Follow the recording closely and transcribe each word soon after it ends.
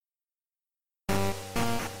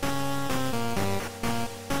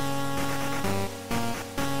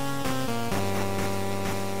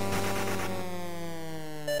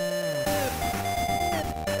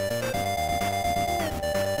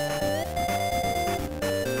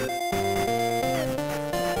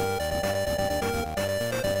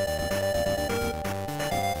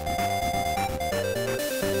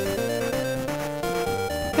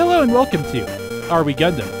Hello and welcome to Are We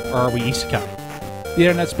Gundam or Are We Isekai? The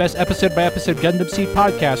internet's best episode-by-episode Gundam Seed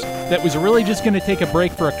podcast that was really just going to take a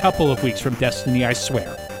break for a couple of weeks from Destiny, I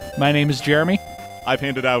swear. My name is Jeremy. I've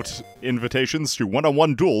handed out invitations to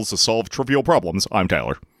one-on-one duels to solve trivial problems. I'm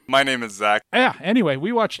Tyler. My name is Zach. Yeah, anyway,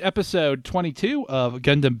 we watched episode 22 of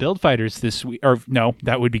Gundam Build Fighters this week. Or, no,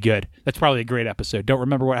 that would be good. That's probably a great episode. Don't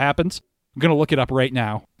remember what happens? I'm going to look it up right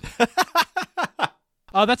now.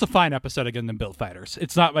 That's a fine episode of Gundam Build Fighters.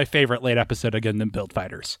 It's not my favorite late episode of Gundam Build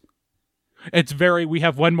Fighters. We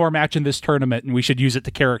have one more match in this tournament, and we should use it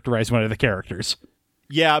to characterize one of the characters.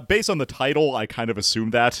 Yeah, based on the title, I kind of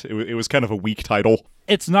assumed that. It was kind of a weak title.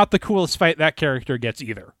 It's not the coolest fight that character gets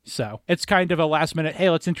either. So it's kind of a last minute, hey,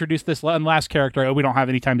 let's introduce this last character. Oh, we don't have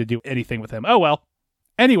any time to do anything with him. Oh, well.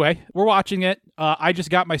 Anyway, we're watching it. I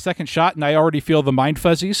just got my second shot, and I already feel the mind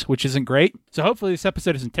fuzzies, which isn't great. So hopefully this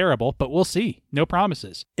episode isn't terrible, but we'll see. No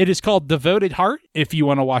promises. It is called Devoted Heart, if you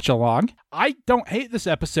want to watch along. I don't hate this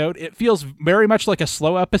episode. It feels very much like a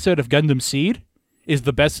slow episode of Gundam Seed, is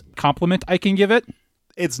the best compliment I can give it.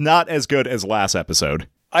 It's not as good as last episode.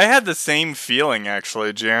 I had the same feeling,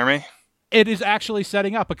 actually, Jeremy. It is actually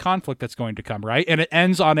setting up a conflict that's going to come, right? And it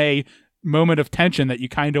ends on a moment of tension that you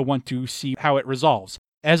kind of want to see how it resolves.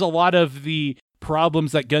 As a lot of the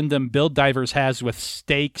problems that Gundam Build Divers has with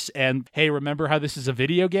stakes and, hey, remember how this is a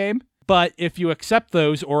video game? But if you accept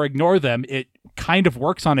those or ignore them, it kind of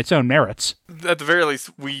works on its own merits. At the very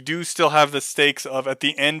least, we do still have the stakes of, at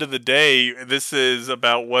the end of the day, this is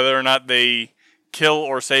about whether or not they kill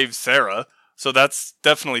or save Sarah. So that's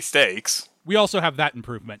definitely stakes. We also have that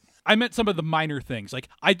improvement. I meant some of the minor things. Like,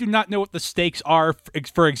 I do not know what the stakes are,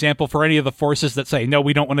 for example, for any of the forces that say, no,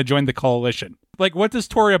 we don't want to join the coalition. Like, what does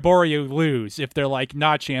Toriboryu lose if they're like,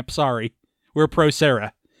 nah, champ, sorry. We're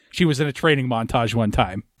pro-Sarah. She was in a training montage one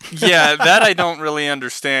time. Yeah, that I don't really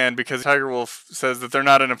understand, because Tiger Wolf says that they're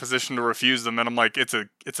not in a position to refuse them, and I'm like, it's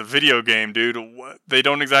a video game, dude. They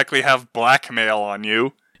don't exactly have blackmail on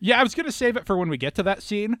you. Yeah, I was going to save it for when we get to that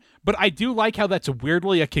scene, but I do like how that's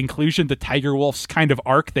weirdly a conclusion to Tiger Wolf's kind of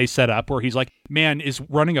arc they set up, where he's like, man, is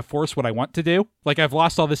running a force what I want to do? Like, I've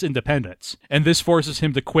lost all this independence, and this forces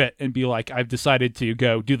him to quit and be like, I've decided to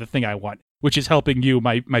go do the thing I want, which is helping you,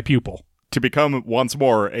 my pupil. To become, once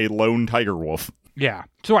more, a lone Tiger Wolf. Yeah,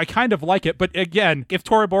 so I kind of like it, but again, if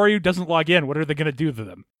Toriboryu doesn't log in, what are they going to do to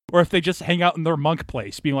them? Or if they just hang out in their monk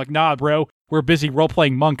place, being like, nah, bro, we're busy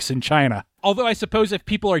role-playing monks in China. Although I suppose if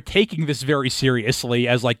people are taking this very seriously,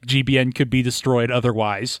 as like GBN could be destroyed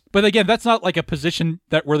otherwise. But again, that's not like a position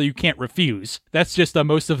that where you can't refuse. That's just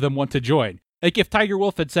most of them want to join. Like if Tiger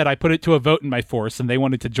Wolf had said, I put it to a vote in my force and they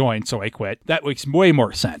wanted to join, so I quit, that makes way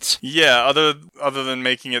more sense. Yeah, other than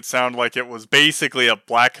making it sound like it was basically a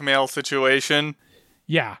blackmail situation.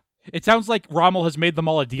 Yeah. It sounds like Rommel has made them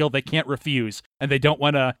all a deal they can't refuse, and they don't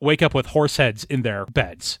want to wake up with horse heads in their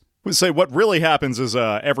beds. So what really happens is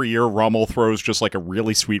every year Rommel throws just like a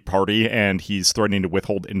really sweet party, and he's threatening to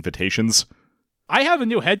withhold invitations. I have a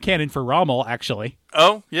new headcanon for Rommel, actually.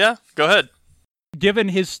 Oh, yeah? Go ahead. Given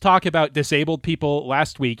his talk about disabled people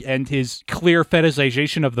last week and his clear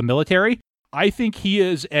fetishization of the military, I think he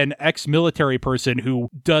is an ex-military person who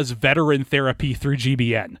does veteran therapy through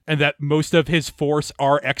GBN, and that most of his force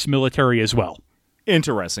are ex-military as well.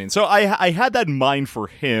 Interesting. So I had that in mind for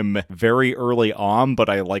him very early on, but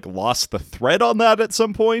I lost the thread on that at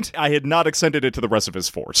some point. I had not extended it to the rest of his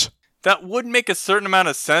force. That would make a certain amount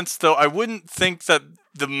of sense, though I wouldn't think that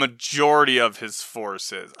the majority of his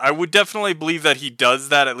force is. I would definitely believe that he does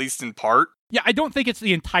that, at least in part. Yeah, I don't think it's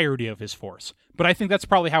the entirety of his force, but I think that's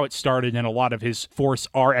probably how it started, and a lot of his force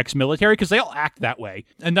are ex-military, because they all act that way,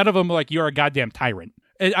 and none of them are like, you're a goddamn tyrant.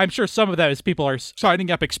 I'm sure some of that is people are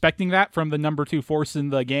signing up expecting that from the number 2 force in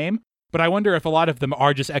the game, but I wonder if a lot of them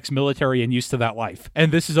are just ex-military and used to that life.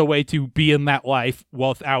 And this is a way to be in that life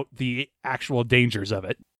without the actual dangers of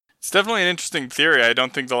it. It's definitely an interesting theory. I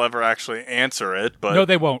don't think they'll ever actually answer it, but... No,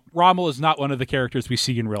 they won't. Rommel is not one of the characters we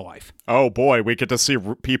see in real life. Oh boy, we get to see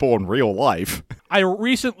people in real life. I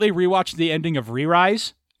recently rewatched the ending of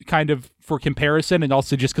Re-Rise, kind of for comparison, and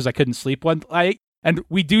also just because I couldn't sleep one night. And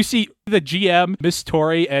we do see the GM, Miss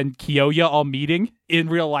Tori, and Kyoya all meeting in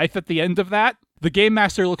real life at the end of that. The Game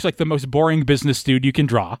Master looks like the most boring business dude you can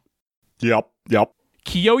draw. Yep.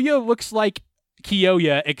 Kyoya looks like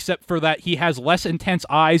Kyoya, except for that he has less intense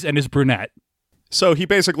eyes and is brunette. So he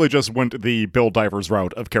basically just went the Build Divers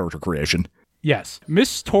route of character creation. Yes.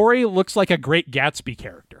 Miss Tori looks like a Great Gatsby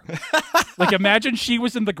character. Like, imagine she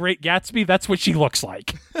was in The Great Gatsby, that's what she looks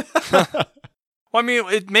like. Well, I mean,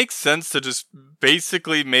 it makes sense to just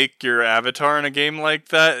basically make your avatar in a game like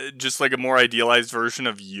that just like a more idealized version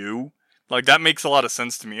of you. Like, that makes a lot of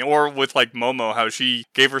sense to me. Or with, like, Momo, how she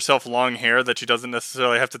gave herself long hair that she doesn't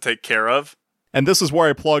necessarily have to take care of. And this is where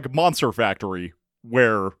I plug Monster Factory,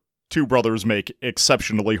 where two brothers make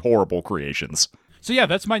exceptionally horrible creations. So yeah,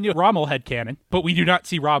 that's my new Rommel headcanon, but we do not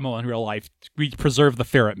see Rommel in real life. We preserve the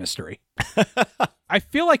ferret mystery. I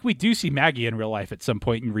feel like we do see Maggie in real life at some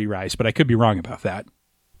point in Re-Rise, but I could be wrong about that.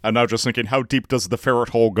 I'm now just thinking, how deep does the ferret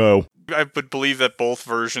hole go? I would believe that both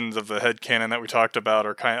versions of the headcanon that we talked about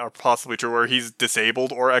are possibly true, where he's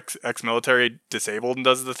disabled or ex-military disabled and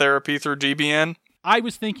does the therapy through GBN. I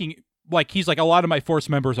was thinking, like, he's like, a lot of my Force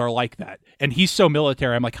members are like that, and he's so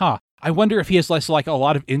military. I'm like, I wonder if he has less like a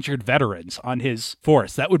lot of injured veterans on his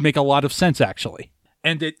Force. That would make a lot of sense, actually.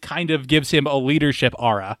 And it kind of gives him a leadership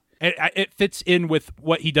aura. It fits in with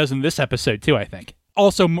what he does in this episode, too, I think.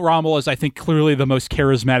 Also, Rommel is, I think, clearly the most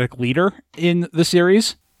charismatic leader in the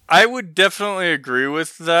series. I would definitely agree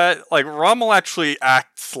with that. Like, Rommel actually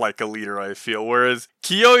acts like a leader, I feel, whereas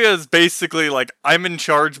Kyoya is basically like, I'm in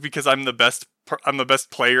charge because I'm the best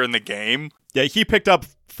player in the game. Yeah, he picked up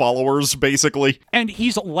followers, basically. And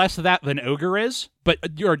he's less that than Ogre is, but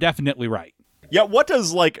you're definitely right. Yeah, what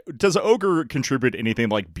does Ogre contribute anything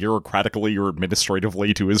like bureaucratically or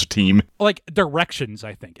administratively to his team? Like directions,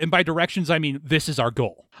 I think. And by directions, I mean, this is our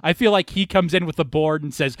goal. I feel like he comes in with the board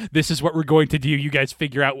and says, this is what we're going to do. You guys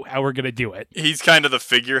figure out how we're going to do it. He's kind of the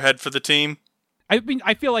figurehead for the team. I mean,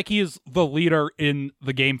 I feel like he is the leader in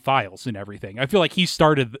the game files and everything. I feel like he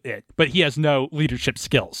started it, but he has no leadership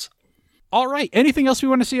skills. All right. Anything else we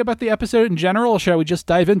want to see about the episode in general, or shall we just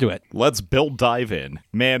dive into it? Let's dive in.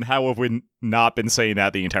 Man, how have we not been saying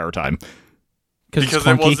that the entire time? Because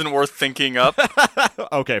it wasn't worth thinking up.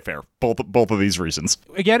 Okay, fair. Both of these reasons.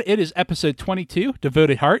 Again, it is episode 22,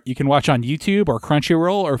 Devoted Heart. You can watch on YouTube or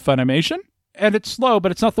Crunchyroll or Funimation. And it's slow,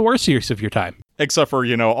 but it's not the worst use of your time. Except for,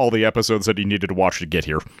 all the episodes that you needed to watch to get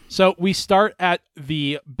here. So we start at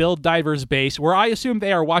the Build Divers base, where I assume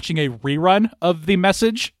they are watching a rerun of the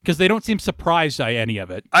message, because they don't seem surprised by any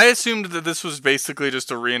of it. I assumed that this was basically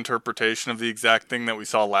just a reinterpretation of the exact thing that we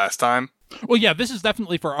saw last time. Well, yeah, this is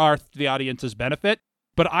definitely for the audience's benefit,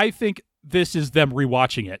 but I think this is them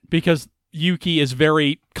rewatching it, because Yuki is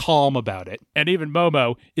very calm about it. And even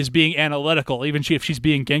Momo is being analytical, even if she's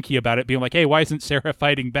being Genki about it, being like, hey, why isn't Sarah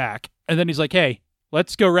fighting back? And then he's like, hey,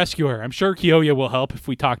 let's go rescue her. I'm sure Kyoya will help if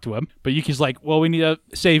we talk to him. But Yuki's like, well, we need to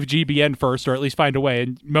save GBN first, or at least find a way.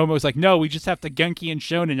 And Momo's like, no, we just have to Genki and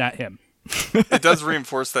Shonen at him. It does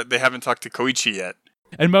reinforce that they haven't talked to Koichi yet.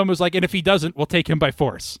 And Momo's like, and if he doesn't, we'll take him by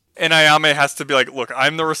force. And Ayame has to be like, look,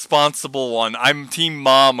 I'm the responsible one. I'm Team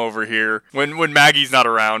Mom over here when Maggie's not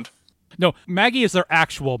around. No, Maggie is their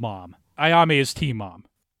actual mom. Ayame is Team Mom.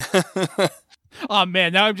 Oh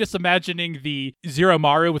man, now I'm just imagining the Zero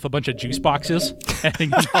Maru with a bunch of juice boxes.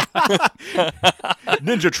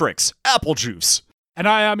 Ninja tricks, apple juice. And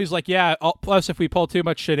Ayame's like, yeah, plus if we pull too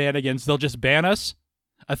much shenanigans, they'll just ban us.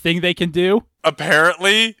 A thing they can do.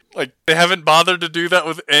 Apparently, like, they haven't bothered to do that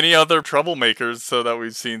with any other troublemakers so that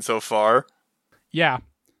we've seen so far. Yeah.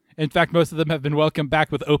 In fact, most of them have been welcomed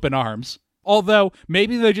back with open arms. Although,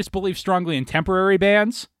 maybe they just believe strongly in temporary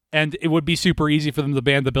bans, and it would be super easy for them to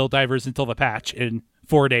ban the Build Divers until the patch in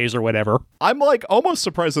 4 days or whatever. I'm, almost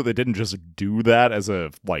surprised that they didn't just do that as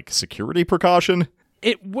a, security precaution.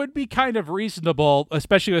 It would be kind of reasonable,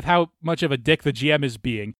 especially with how much of a dick the GM is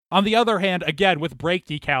being. On the other hand, again, with break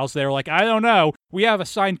decals, they're like, I don't know, we have a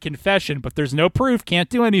signed confession, but there's no proof, can't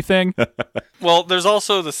do anything. Well, there's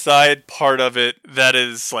also the side part of it that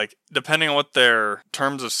is, depending on what their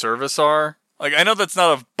terms of service are. I know that's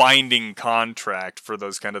not a binding contract for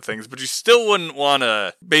those kind of things, but you still wouldn't want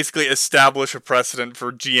to basically establish a precedent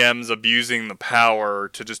for GMs abusing the power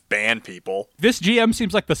to just ban people. This GM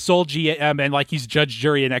seems like the sole GM and he's judge,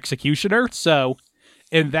 jury, and executioner, so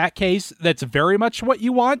in that case, that's very much what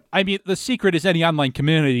you want. I mean, the secret is any online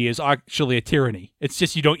community is actually a tyranny. It's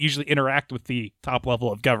just you don't usually interact with the top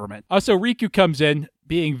level of government. Also, Riku comes in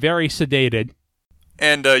being very sedated.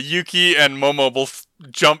 And Yuki and Momo both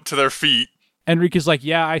jump to their feet. And Riku's like,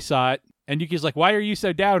 yeah, I saw it. And Yuki's like, why are you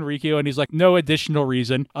so down, Riku? And he's like, no additional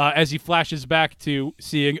reason. As he flashes back to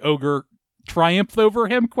seeing Ogre triumph over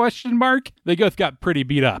him, ? They both got pretty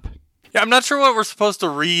beat up. Yeah, I'm not sure what we're supposed to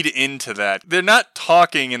read into that. They're not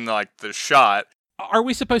talking in, the shot. Are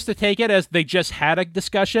we supposed to take it as they just had a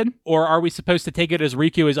discussion? Or are we supposed to take it as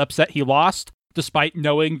Riku is upset he lost, despite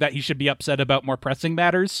knowing that he should be upset about more pressing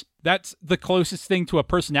matters? That's the closest thing to a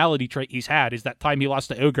personality trait he's had, is that time he lost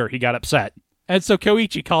to Ogre, he got upset. And so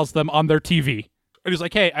Koichi calls them on their TV. And he's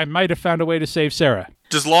like, hey, I might have found a way to save Sarah.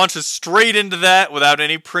 Just launches straight into that without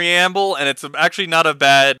any preamble, and it's actually not a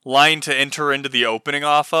bad line to enter into the opening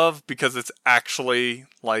off of, because it's actually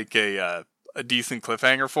like a decent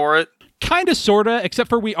cliffhanger for it. Kind of, sort of, except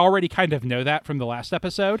for we already kind of know that from the last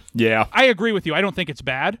episode. Yeah. I agree with you. I don't think it's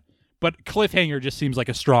bad, but cliffhanger just seems like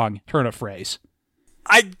a strong turn of phrase.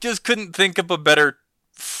 I just couldn't think of a better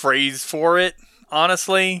phrase for it,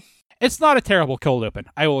 honestly. It's not a terrible cold open.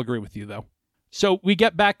 I will agree with you, though. So we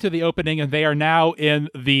get back to the opening, and they are now in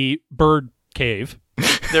the bird cave.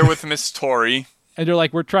 They're with Miss Tori. And they're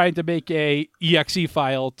like, we're trying to make a EXE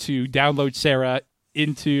file to download Sarah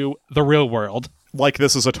into the real world. Like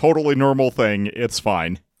this is a totally normal thing. It's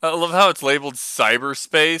fine. I love how it's labeled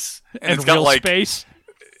cyberspace. And it's got real like space.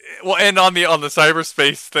 Well, and on the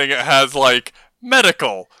cyberspace thing, it has like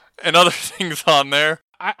medical and other things on there.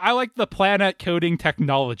 I like the planet coding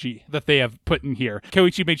technology that they have put in here.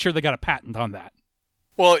 Koichi made sure they got a patent on that.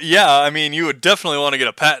 Well, yeah, I mean, you would definitely want to get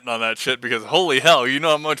a patent on that shit, because holy hell, you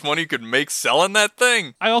know how much money you could make selling that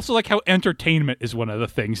thing? I also like how entertainment is one of the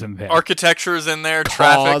things in there. Architecture is in there,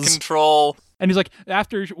 traffic control. And he's like,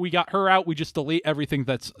 after we got her out, we just delete everything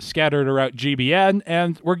that's scattered around GBN,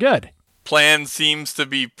 and we're good. Plan seems to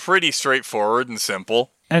be pretty straightforward and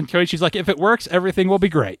simple. And Koichi's like, if it works, everything will be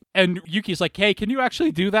great. And Yuki's like, hey, can you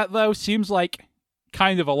actually do that, though? Seems like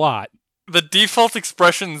kind of a lot. The default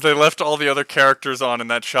expressions they left all the other characters on in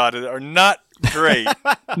that shot are not great.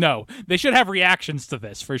 No, they should have reactions to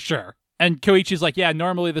this, for sure. And Koichi's like, yeah,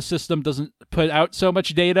 normally the system doesn't put out so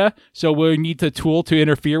much data, so we need the tool to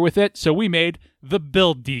interfere with it, so we made the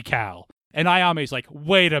build decal. And Ayame's like,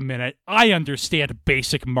 wait a minute, I understand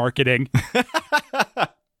basic marketing.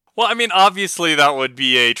 Well, I mean, obviously that would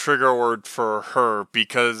be a trigger word for her,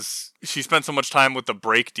 because she spent so much time with the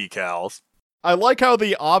brake decals. I like how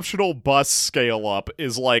the optional bus scale up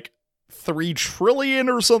is like 3 trillion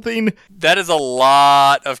or something. That is a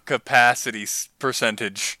lot of capacity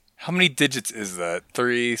percentage. How many digits is that?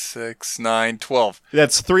 3, 6, 9, 12.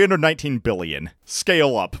 That's 319 billion.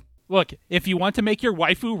 Scale up. Look, if you want to make your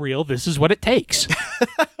waifu real, this is what it takes.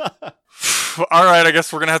 All right, I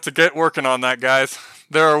guess we're going to have to get working on that, guys.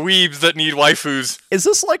 There are weebs that need waifus. Is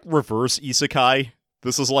this like reverse isekai?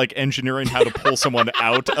 This is like engineering how to pull someone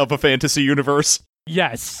out of a fantasy universe?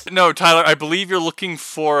 Yes. No, Tyler, I believe you're looking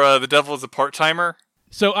for The Devil is a Part-Timer.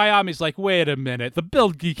 So Ayame's like, wait a minute, the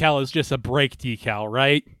build decal is just a brake decal,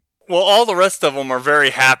 right? Well, all the rest of them are very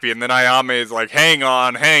happy, and then Ayame is like, hang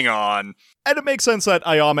on. And it makes sense that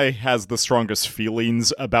Ayame has the strongest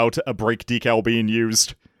feelings about a brake decal being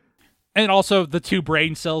used. And also the 2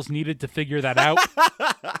 brain cells needed to figure that out.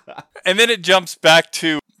 And then it jumps back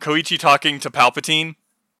to Koichi talking to Palpatine.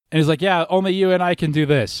 And he's like, yeah, only you and I can do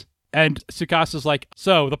this. And Tsukasa's like,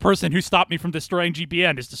 so the person who stopped me from destroying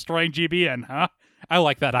GBN is destroying GBN, huh? I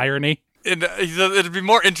like that irony. And he says it'd be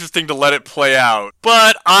more interesting to let it play out,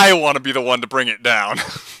 but I want to be the one to bring it down.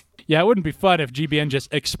 Yeah, it wouldn't be fun if GBN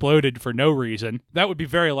just exploded for no reason. That would be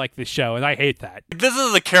very like this show, and I hate that. This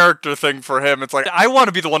is a character thing for him. It's like, I want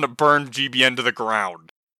to be the one to burn GBN to the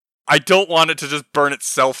ground. I don't want it to just burn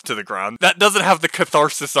itself to the ground. That doesn't have the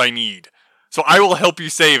catharsis I need. So I will help you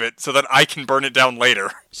save it so that I can burn it down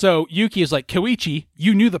later. So Yuki is like, Koichi,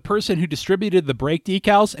 you knew the person who distributed the brake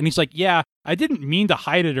decals? And he's like, yeah, I didn't mean to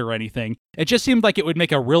hide it or anything. It just seemed like it would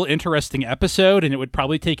make a real interesting episode, and it would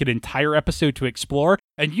probably take an entire episode to explore.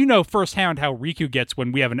 And you know firsthand how Riku gets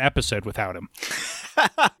when we have an episode without him.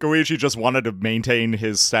 Koichi just wanted to maintain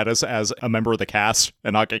his status as a member of the cast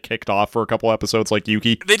and not get kicked off for a couple episodes like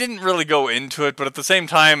Yuki. They didn't really go into it, but at the same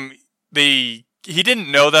time, he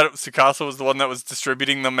didn't know that Tsukasa was the one that was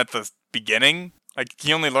distributing them at the beginning. Like,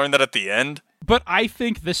 he only learned that at the end. But I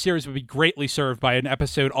think this series would be greatly served by an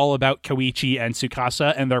episode all about Koichi and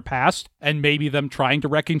Tsukasa and their past, and maybe them trying to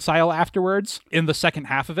reconcile afterwards in the second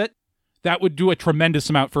half of it. That would do a tremendous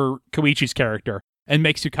amount for Koichi's character, and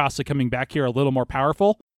make Tsukasa coming back here a little more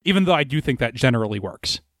powerful, even though I do think that generally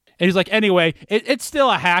works. And he's like, anyway, it's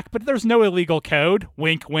still a hack, but there's no illegal code.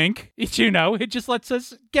 Wink, wink. You know, it just lets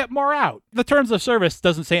us get more out. The terms of service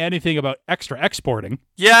doesn't say anything about extra exporting.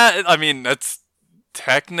 Yeah, I mean, that's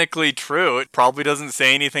technically true. It probably doesn't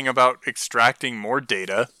say anything about extracting more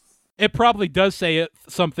data. It probably does say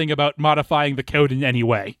something about modifying the code in any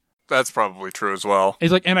way. That's probably true as well.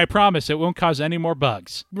 He's like, and I promise it won't cause any more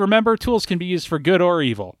bugs. Remember, tools can be used for good or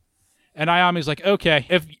evil. And Ayame's like, okay,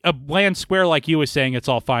 if a bland square like you is saying it's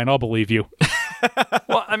all fine, I'll believe you.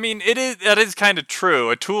 Well, I mean, that is kind of true.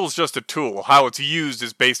 A tool's just a tool. How it's used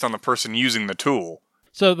is based on the person using the tool.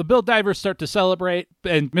 So the Build Divers start to celebrate,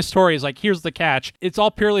 and Miss Tori is like, here's the catch. It's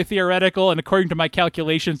all purely theoretical, and according to my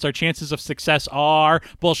calculations, our chances of success are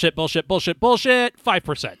bullshit,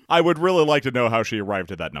 5%. I would really like to know how she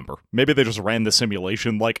arrived at that number. Maybe they just ran the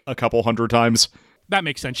simulation like a couple hundred times. That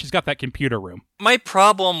makes sense. She's got that computer room. My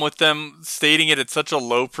problem with them stating it at such a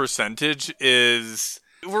low percentage is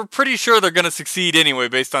we're pretty sure they're going to succeed anyway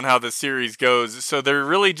based on how the series goes. So they're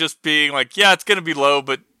really just being like, yeah, it's going to be low,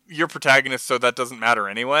 but you're protagonist, so that doesn't matter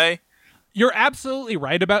anyway. You're absolutely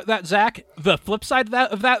right about that, Zach. The flip side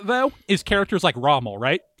of that, though, is characters like Rommel,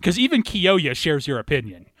 right? Because even Kyoya shares your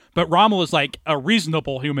opinion. But Rommel is like a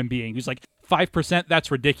reasonable human being who's like, 5%,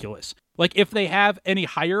 that's ridiculous. Like, if they have any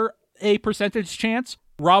higher a percentage chance,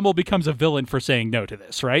 Rommel becomes a villain for saying no to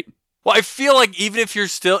this, right? Well, I feel like even if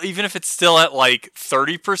it's still at like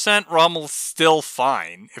 30%, Rommel's still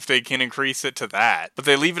fine if they can increase it to that. But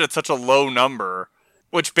they leave it at such a low number,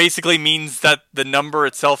 which basically means that the number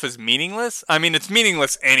itself is meaningless. I mean, it's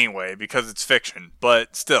meaningless anyway because it's fiction,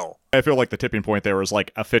 but still. I feel like the tipping point there is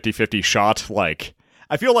like a 50-50 shot. Like,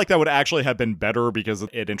 I feel like that would actually have been better because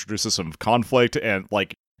it introduces some conflict, and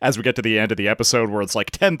like, as we get to the end of the episode where it's like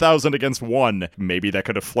 10,000 against 1, maybe that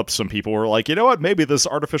could have flipped some people who are like, you know what, maybe this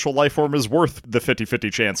artificial life form is worth the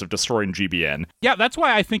 50-50 chance of destroying GBN. Yeah, that's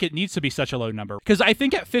why I think it needs to be such a low number. Because I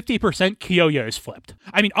think at 50%, Kyoya is flipped.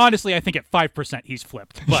 I mean, honestly, I think at 5% he's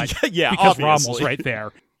flipped. But yeah, because obviously. Rommel's right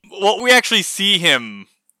there. Well, we actually see him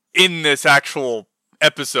in this actual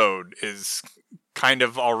episode is kind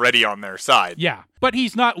of already on their side. Yeah, but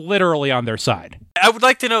he's not literally on their side. I would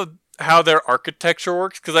like to know how their architecture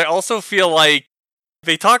works, because I also feel like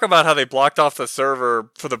they talk about how they blocked off the server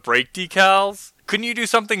for the break decals. Couldn't you do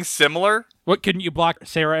something similar? What, couldn't you block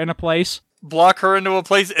Sarah in a place? Block her into a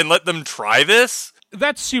place and let them try this?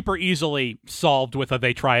 That's super easily solved with a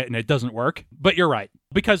they try it and it doesn't work. But you're right.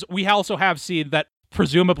 Because we also have seen that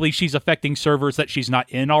presumably she's affecting servers that she's not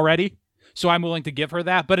in already. So I'm willing to give her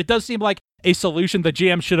that. But it does seem like a solution the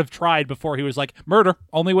GM should have tried before he was like, murder,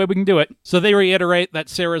 only way we can do it. So they reiterate that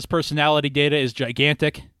Sarah's personality data is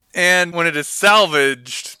gigantic. And when it is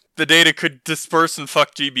salvaged, the data could disperse and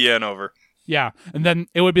fuck GBN over. Yeah, and then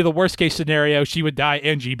it would be the worst case scenario. She would die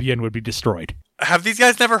and GBN would be destroyed. Have these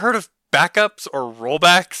guys never heard of backups or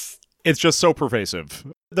rollbacks? It's just so pervasive.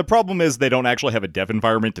 The problem is they don't actually have a dev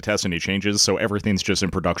environment to test any changes, so everything's just in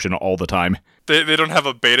production all the time. They don't have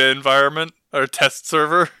a beta environment or a test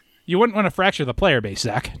server? You wouldn't want to fracture the player base,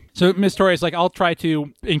 Zach. So Miss Tori is like, I'll try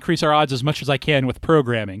to increase our odds as much as I can with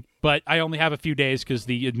programming, but I only have a few days because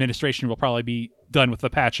the administration will probably be done with the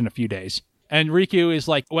patch in a few days. And Riku is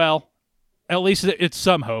like, well, at least it's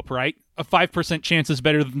some hope, right? A 5% chance is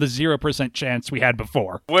better than the 0% chance we had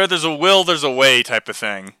before. Where there's a will, there's a way type of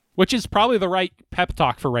thing. Which is probably the right pep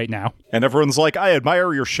talk for right now. And everyone's like, I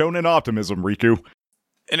admire your shonen optimism, Riku.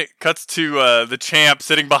 And it cuts to the champ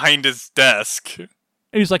sitting behind his desk.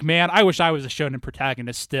 And he's like, man, I wish I was a shonen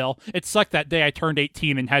protagonist still. It sucked that day I turned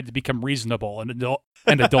 18 and had to become reasonable and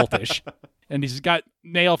adultish. And he's got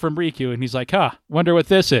mail from Riku, and he's like, wonder what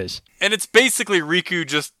this is. And it's basically Riku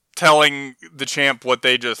just telling the champ what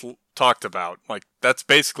they just talked about. Like, that's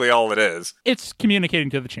basically all it is. It's communicating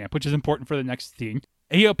to the champ, which is important for the next scene.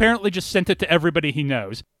 He apparently just sent it to everybody he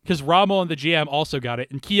knows, because Rommel and the GM also got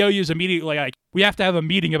it, and Kyoya's immediately like, we have to have a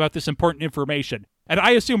meeting about this important information. And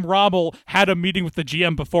I assume Rommel had a meeting with the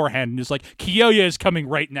GM beforehand and is like, Kyoya is coming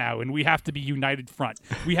right now, and we have to be united front.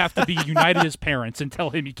 We have to be united as parents and tell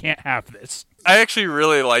him he can't have this. I actually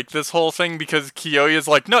really like this whole thing because Kyoya's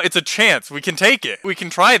like, no, it's a chance. We can take it. We can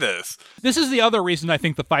try this. This is the other reason I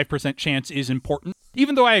think the 5% chance is important.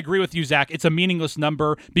 Even though I agree with you, Zach, it's a meaningless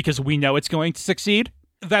number because we know it's going to succeed.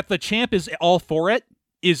 That the champ is all for it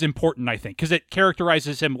is important, I think, because it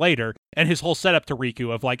characterizes him later and his whole setup to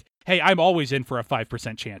Riku of like, hey, I'm always in for a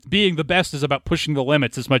 5% chance. Being the best is about pushing the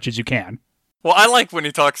limits as much as you can. Well, I like when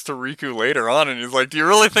he talks to Riku later on and he's like, do you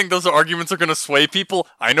really think those arguments are going to sway people?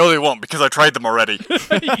 I know they won't because I tried them already.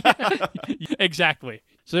 Yeah, exactly.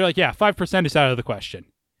 So they're like, yeah, 5% is out of the question.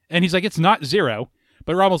 And he's like, it's not 0.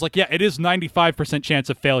 But Rommel's like, yeah, it is 95%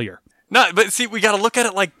 chance of failure. No, but see, we got to look at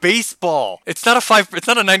it like baseball. It's not a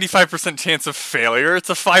 95% chance of failure. It's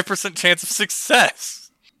a 5% chance of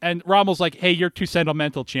success. And Rommel's like, hey, you're too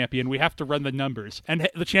sentimental, champion. We have to run the numbers. And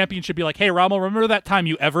the champion should be like, hey, Rommel, remember that time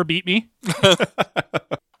you ever beat me?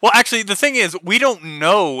 Well, actually, the thing is, we don't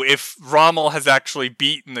know if Rommel has actually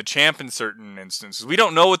beaten the champ in certain instances. We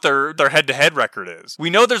don't know what their head-to-head record is. We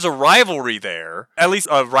know there's a rivalry there, at least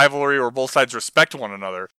a rivalry where both sides respect one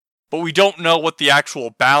another. But we don't know what the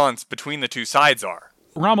actual balance between the two sides are.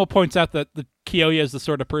 Rommel points out that the Kyoya is the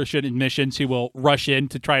sort of person in missions who will rush in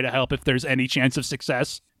to try to help if there's any chance of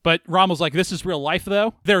success. But Rommel's like, this is real life,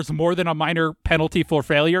 though. There's more than a minor penalty for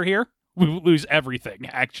failure here. We lose everything,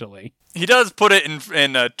 actually. He does put it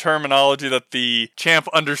in a terminology that the champ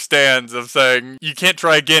understands of saying, you can't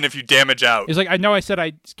try again if you damage out. He's like, I know I said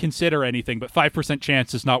I'd consider anything, but 5%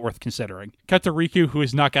 chance is not worth considering. Cut to Riku, who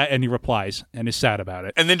has not got any replies and is sad about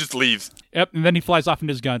it. And then just leaves. Yep, and then he flies off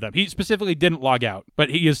into his Gundam. He specifically didn't log out, but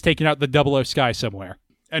he is taking out the 00 Sky somewhere.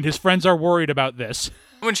 And his friends are worried about this.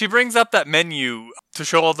 When she brings up that menu to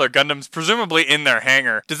show all their Gundams, presumably in their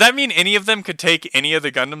hangar, does that mean any of them could take any of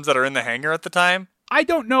the Gundams that are in the hangar at the time? I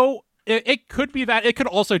don't know. It could be that. It could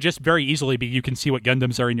also just very easily be you can see what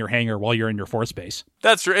Gundams are in your hangar while you're in your force base.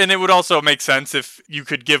 That's true. And it would also make sense if you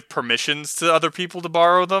could give permissions to other people to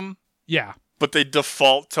borrow them. Yeah. But they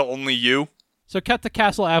default to only you. So cut to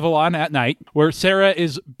Castle Avalon at night, where Sarah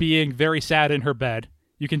is being very sad in her bed.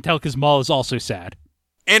 You can tell because Maul is also sad.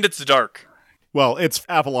 And it's dark. Well, it's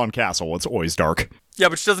Avalon Castle. It's always dark. Yeah,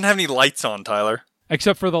 but she doesn't have any lights on, Tyler.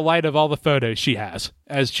 Except for the light of all the photos she has,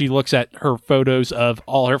 as she looks at her photos of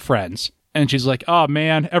all her friends. And she's like, oh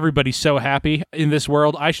man, everybody's so happy in this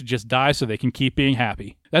world. I should just die so they can keep being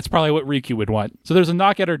happy. That's probably what Riku would want. So there's a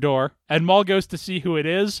knock at her door, and Maul goes to see who it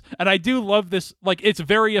is. And I do love this. Like, it's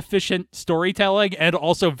very efficient storytelling and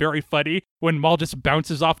also very funny when Maul just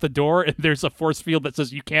bounces off the door and there's a force field that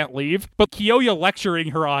says you can't leave. But Kyoya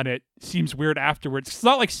lecturing her on it seems weird afterwards. It's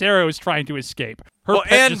not like Sarah was trying to escape. Her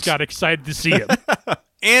pet just got excited to see him.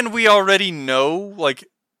 And we already know, like,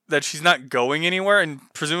 that she's not going anywhere, and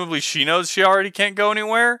presumably she knows she already can't go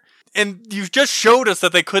anywhere. And you've just showed us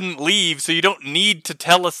that they couldn't leave, so you don't need to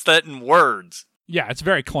tell us that in words. Yeah, it's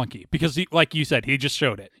very clunky, because like you said, he just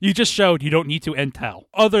showed it. You just showed you don't need to tell.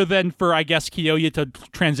 Other than for, I guess, Kyoya to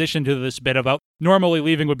transition to this bit about normally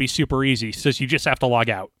leaving would be super easy, so you just have to log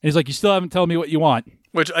out. And he's like, you still haven't told me what you want.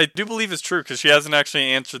 Which I do believe is true, because she hasn't actually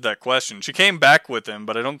answered that question. She came back with him,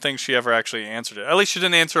 but I don't think she ever actually answered it. At least she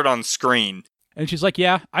didn't answer it on screen. And she's like,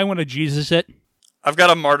 yeah, I want to Jesus it. I've got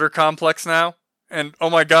a martyr complex now. And, oh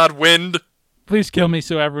my god, wind. Please kill me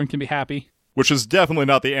so everyone can be happy. Which is definitely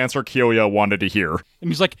not the answer Kyoya wanted to hear. And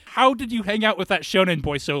he's like, how did you hang out with that shonen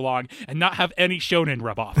boy so long and not have any shonen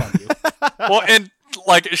rub off on you? Well, and,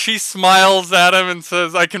 like, she smiles at him and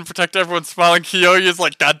says, I can protect everyone smiling. Kyoya's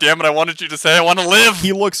like, god damn it, I wanted you to say I want to live.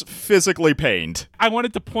 He looks physically pained. I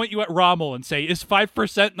wanted to point you at Rommel and say, is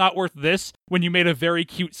 5% not worth this when you made a very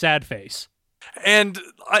cute sad face? And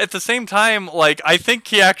at the same time, like, I think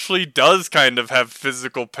he actually does kind of have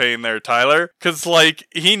physical pain there, Tyler. Because, like,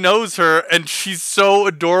 he knows her, and she's so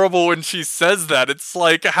adorable when she says that. It's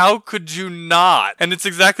like, how could you not? And it's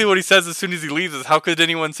exactly what he says as soon as he leaves, is how could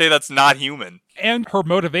anyone say that's not human? And her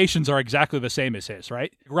motivations are exactly the same as his,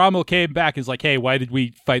 right? Rommel came back and is like, hey, why did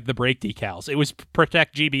we fight the brake decals? It was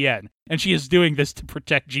protect GBN. And she is doing this to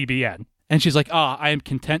protect GBN. And she's like, I am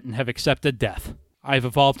content and have accepted death. I've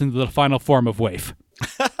evolved into the final form of waif.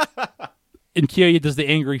 And Kyoya does the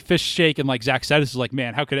angry fist shake, and like Zach said, it's like,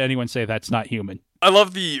 man, how could anyone say that's not human? I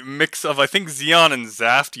love the mix of, I think, Zeon and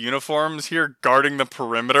Zaft uniforms here guarding the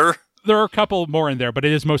perimeter. There are a couple more in there, but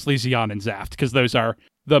it is mostly Zeon and Zaft, because those are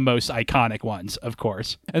the most iconic ones, of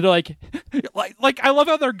course. And they're like, I love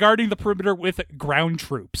how they're guarding the perimeter with ground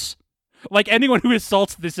troops. Like, anyone who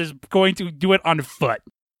assaults this is going to do it on foot.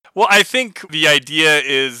 Well, I think the idea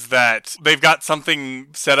is that they've got something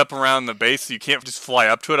set up around the base, so you can't just fly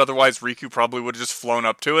up to it. Otherwise, Riku probably would have just flown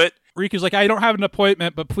up to it. Riku's like, I don't have an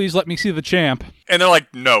appointment, but please let me see the champ. And they're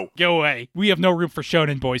like, no. Go away. We have no room for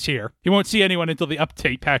shonen boys here. He won't see anyone until the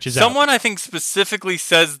update patches out. Someone, I think, specifically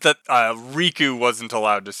says that Riku wasn't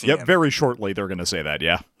allowed to see him. Yep, very shortly they're going to say that,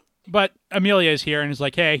 yeah. But Amelia is here and is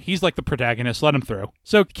like, hey, he's like the protagonist, let him through.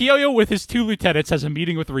 So Kyoya with his 2 lieutenants has a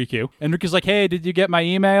meeting with Riku, and Riku's like, hey, did you get my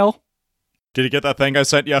email? Did you get that thing I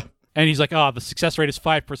sent you? And he's like, the success rate is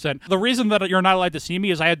 5%. The reason that you're not allowed to see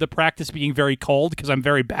me is I had to practice being very cold because I'm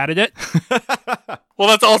very bad at it. Well,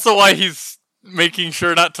 that's also why he's making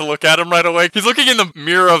sure not to look at him right away. He's looking in the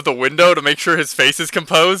mirror of the window to make sure his face is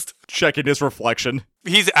composed. Checking his reflection.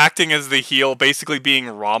 He's acting as the heel, basically being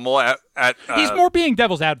Rommel at He's more being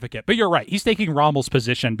devil's advocate, but you're right. He's taking Rommel's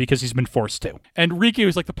position because he's been forced to. And Riku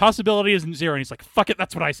is like, the possibility isn't 0. And he's like, fuck it,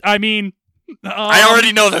 that's what I mean... I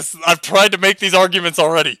already know this. I've tried to make these arguments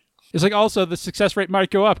already. It's like, also, the success rate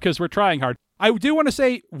might go up because we're trying hard. I do want to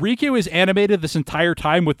say, Riku is animated this entire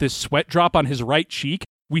time with this sweat drop on his right cheek.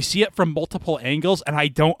 We see it from multiple angles, and I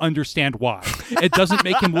don't understand why. It doesn't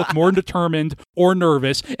make him look more determined or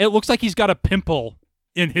nervous. It looks like he's got a pimple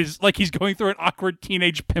in his, like he's going through an awkward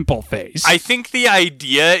teenage pimple phase. I think the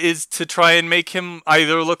idea is to try and make him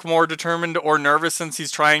either look more determined or nervous since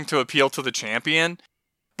he's trying to appeal to the champion.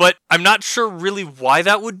 But I'm not sure really why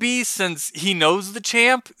that would be, since he knows the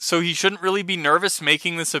champ, so he shouldn't really be nervous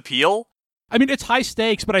making this appeal. I mean, it's high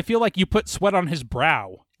stakes, but I feel like you put sweat on his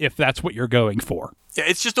brow if that's what you're going for. Yeah,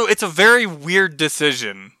 it's a very weird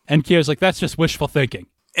decision. And Kiyo's like, that's just wishful thinking.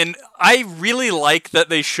 And I really like that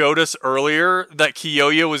they showed us earlier that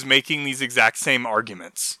Kiyoya was making these exact same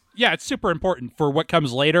arguments. Yeah, it's super important for what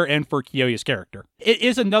comes later and for Kiyoya's character. It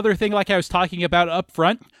is another thing, like I was talking about up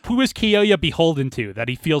front. Who is Kiyoya beholden to that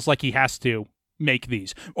he feels like he has to make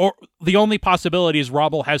these? Or the only possibility is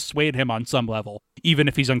Rommel has swayed him on some level, even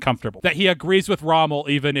if he's uncomfortable. That he agrees with Rommel,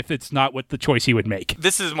 even if it's not what the choice he would make.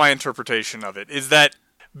 This is my interpretation of it, is that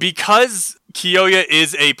because Kiyoya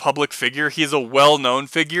is a public figure, he's a well-known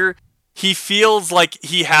figure, he feels like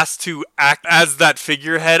he has to act as that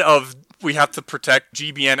figurehead of we have to protect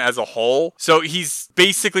GBN as a whole. So he's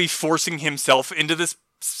basically forcing himself into this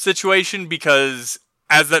situation because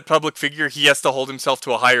as that public figure, he has to hold himself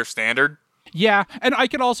to a higher standard. Yeah, and I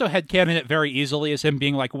could also headcanon it very easily as him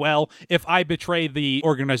being like, well, if I betray the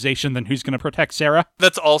organization, then who's going to protect Sarah?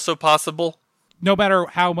 That's also possible. No matter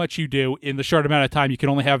how much you do, in the short amount of time, you can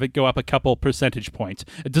only have it go up a couple percentage points.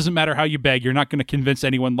 It doesn't matter how you beg, you're not going to convince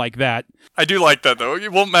anyone like that. I do like that, though.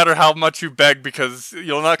 It won't matter how much you beg because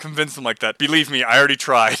you'll not convince them like that. Believe me, I already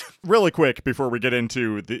tried. Really quick, before we get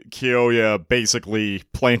into the Kiyoya basically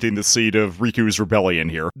planting the seed of Riku's rebellion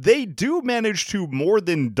here, they do manage to more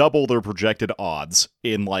than double their projected odds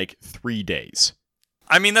in, 3 days.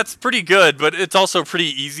 I mean, that's pretty good, but it's also pretty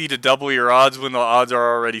easy to double your odds when the odds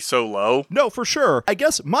are already so low. No, for sure. I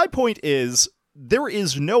guess my point is, there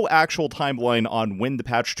is no actual timeline on when the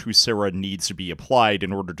patch to Sarah needs to be applied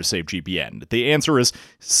in order to save GBN. The answer is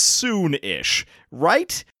soon-ish,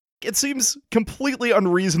 right? It seems completely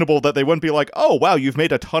unreasonable that they wouldn't be like, oh, wow, you've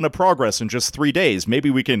made a ton of progress in just 3 days.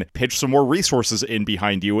 Maybe we can pitch some more resources in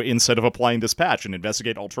behind you instead of applying this patch and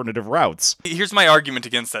investigate alternative routes. Here's my argument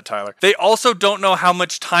against that, Tyler. They also don't know how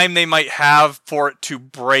much time they might have for it to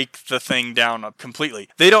break the thing down completely.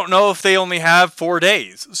 They don't know if they only have 4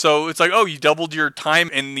 days. So it's like, oh, you doubled your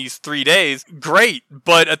time in these 3 days. Great.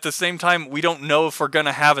 But at the same time, we don't know if we're going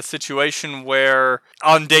to have a situation where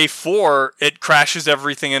on day 4, it crashes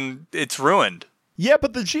everything and it's ruined. Yeah,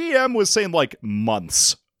 but the GM was saying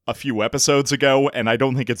months a few episodes ago, and I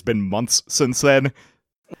don't think it's been months since then.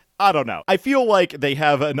 I don't know. I feel like they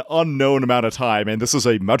have an unknown amount of time, and this is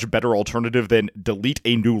a much better alternative than delete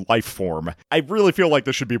a new life form. I really feel like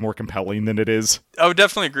this should be more compelling than it is. I would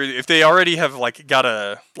definitely agree. If they already have got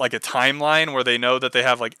a timeline where they know that they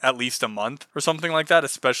have at least a month or something like that,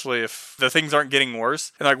 especially if the things aren't getting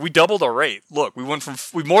worse. And we doubled our rate. Look, we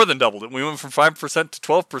more than doubled it. We went from 5% to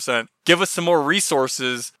 12%. Give us some more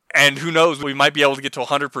resources, and who knows, we might be able to get to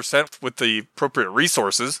 100% with the appropriate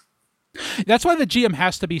resources. That's why the GM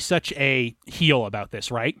has to be such a heel about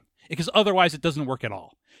this, right? Because otherwise it doesn't work at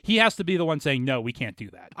all. He has to be the one saying, no, we can't do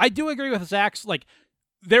that. I do agree with Zach's,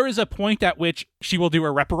 there is a point at which she will do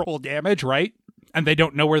irreparable damage, right? And they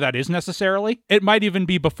don't know where that is necessarily. It might even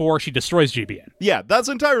be before she destroys GBN. Yeah, that's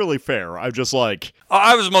entirely fair. I'm just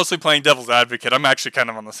I was mostly playing devil's advocate. I'm actually kind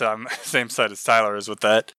of on the same side as Tyler is with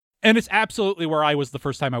that. And it's absolutely where I was the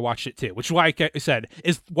first time I watched it too, which is why I said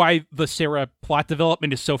is why the Sarah plot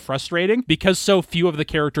development is so frustrating, because so few of the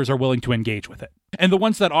characters are willing to engage with it. And the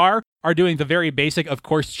ones that are doing the very basic, of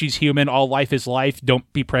course she's human, all life is life,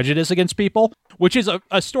 don't be prejudiced against people, which is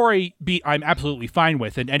a story beat I'm absolutely fine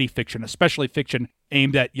with in any fiction, especially fiction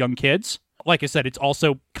aimed at young kids. Like I said, it's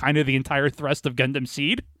also kind of the entire thrust of Gundam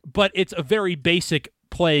Seed, but it's a very basic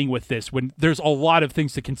playing with this when there's a lot of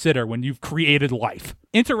things to consider when you've created life.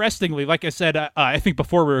 Interestingly, like I said, I think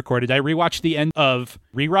before we recorded, I rewatched the end of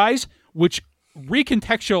Re-Rise, which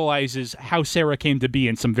recontextualizes how Sarah came to be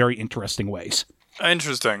in some very interesting ways.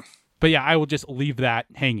 Interesting. But yeah, I will just leave that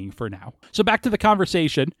hanging for now. So back to the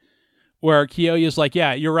conversation where Kiyoya's like,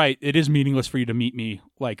 yeah, you're right. It is meaningless for you to meet me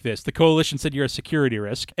like this. The Coalition said you're a security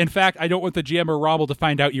risk. In fact, I don't want the GM or Rommel to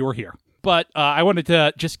find out you were here. But I wanted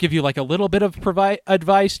to just give you a little bit of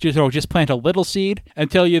advice, just plant a little seed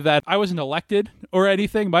and tell you that I wasn't elected or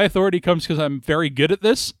anything. My authority comes because I'm very good at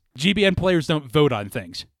this. GBN players don't vote on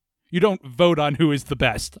things. You don't vote on who is the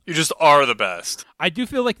best. You just are the best. I do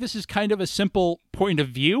feel like this is kind of a simple point of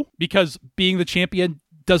view because being the champion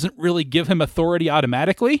doesn't really give him authority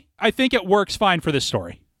automatically. I think it works fine for this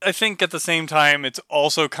story. I think at the same time, it's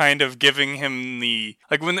also kind of giving him the...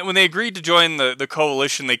 when they agreed to join the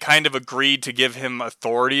coalition, they kind of agreed to give him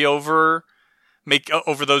authority over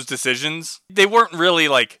those decisions. They weren't really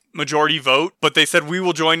majority vote, but they said, we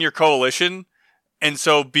will join your coalition. And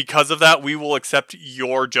so because of that, we will accept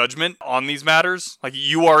your judgment on these matters.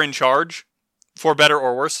 You are in charge. For better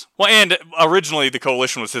or worse. Well, and originally the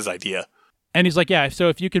Coalition was his idea. And he's like, yeah, so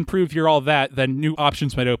if you can prove you're all that, then new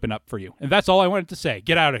options might open up for you. And that's all I wanted to say.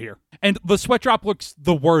 Get out of here. And the sweat drop looks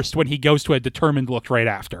the worst when he goes to a determined look right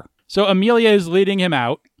after. So Amelia is leading him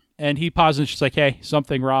out, and he pauses and she's like, hey,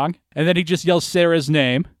 something wrong? And then he just yells Sarah's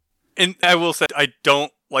name. And I will say, I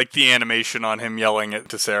don't like the animation on him yelling it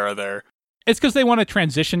to Sarah there. It's because they want a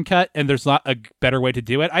transition cut, and there's not a better way to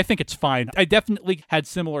do it. I think it's fine. I definitely had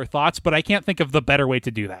similar thoughts, but I can't think of the better way to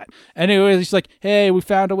do that. Anyway, he's like, hey, we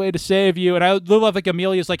found a way to save you. And I love, like,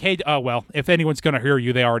 Amelia's like, hey, oh, well, if anyone's going to hear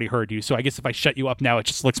you, they already heard you. So I guess if I shut you up now, it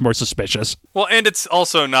just looks more suspicious. Well, and it's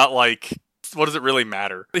also not like, what does it really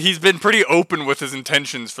matter? He's been pretty open with his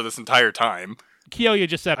intentions for this entire time. Kyoya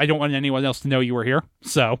just said, I don't want anyone else to know you were here.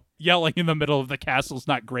 So yelling in the middle of the castle is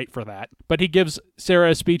not great for that. But he gives Sarah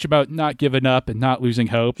a speech about not giving up and not losing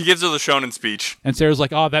hope. He gives her the shonen speech. And Sarah's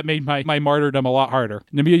like, oh, that made my martyrdom a lot harder.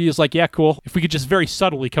 And Amelia's like, yeah, cool. If we could just very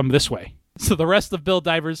subtly come this way. So the rest of Build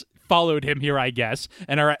Divers followed him here, I guess,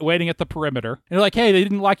 and are waiting at the perimeter. And they're like, hey, they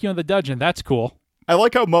didn't lock you in the dungeon. That's cool. I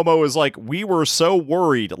like how Momo is like, we were so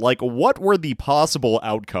worried. Like, what were the possible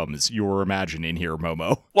outcomes you were imagining here,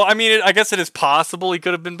 Momo? Well, I mean, I guess it is possible he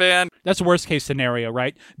could have been banned. That's worst case scenario,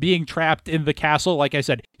 right? Being trapped in the castle, like I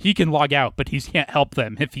said, he can log out, but he can't help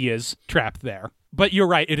them if he is trapped there. But you're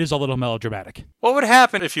right, it is a little melodramatic. What would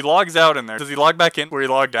happen if he logs out in there? Does he log back in where he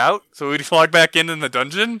logged out? So would he log back in the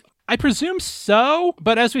dungeon? I presume so,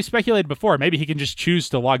 but as we speculated before, maybe he can just choose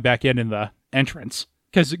to log back in the entrance.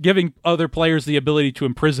 Because giving other players the ability to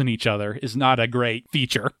imprison each other is not a great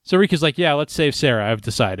feature. So Riku's like, yeah, let's save Sarah, I've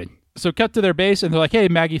decided. So cut to their base, and they're like, hey,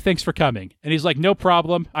 Maggie, thanks for coming. And he's like, no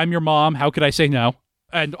problem, I'm your mom, how could I say no?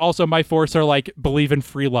 And also my force are like, believe in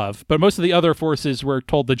free love. But most of the other forces were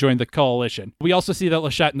told to join the coalition. We also see that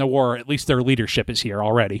Le Chat Noir, at least their leadership is here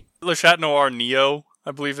already. Le Chat Noir Neo,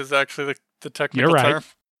 I believe is actually the technical You're right. term.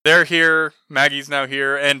 They're here, Maggie's now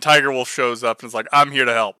here, and Tiger Wolf shows up and is like, I'm here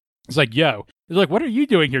to help. It's like, yo. They're like, what are you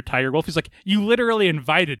doing here, Tiger Wolf? He's like, you literally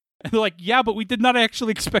invited. And they're like, yeah, but we did not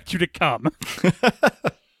actually expect you to come.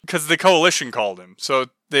 Because the coalition called him. So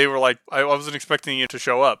they were like, I wasn't expecting you to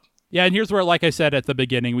show up. Yeah, and here's where, like I said at the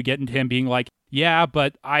beginning, we get into him being like, yeah,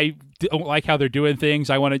 but I don't like how they're doing things.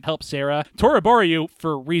 I want to help Sarah. Toriboryu,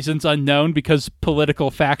 for reasons unknown, because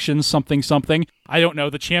political factions, something. I don't know.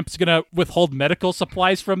 The champ's going to withhold medical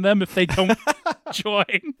supplies from them if they don't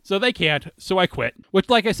join. So they can't. So I quit. Which,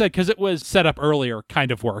 like I said, because it was set up earlier, kind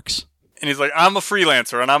of works. And he's like, I'm a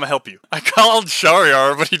freelancer and I'm going to help you. I called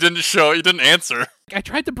Shariar, but he didn't answer. I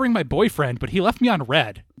tried to bring my boyfriend, but he left me on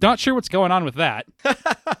red. Not sure what's going on with that.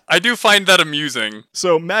 I do find that amusing.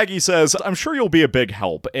 So Maggie says, I'm sure you'll be a big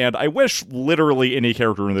help, and I wish literally any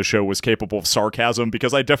character in the show was capable of sarcasm,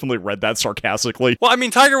 because I definitely read that sarcastically. Well, I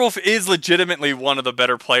mean, Tiger Wolf is legitimately one of the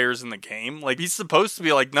better players in the game. Like, he's supposed to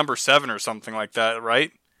be like number 7 or something like that,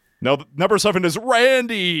 right? No, number 7 is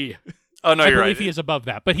Randy! Oh, no, I you're believe right. he is above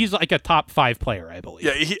that, but he's like a top 5 player, I believe.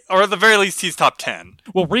 Yeah, or at the very least, he's top 10.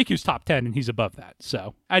 Well, Riku's top 10, and he's above that,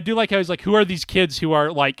 so. I do like how he's like, who are these kids who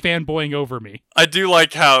are, like, fanboying over me? I do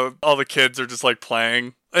like how all the kids are just, like,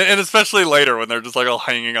 playing. And especially later when they're just, like, all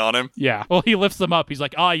hanging on him. Yeah. Well, he lifts them up. He's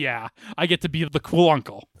like, oh, yeah, I get to be the cool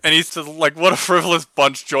uncle. And he's just like, what a frivolous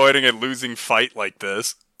bunch joining a losing fight like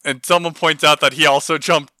this. And someone points out that he also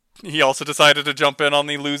decided to jump in on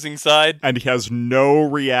the losing side. And he has no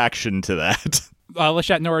reaction to that. Le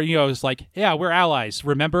Chat Noir is like, yeah, we're allies.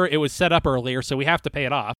 Remember, it was set up earlier, so we have to pay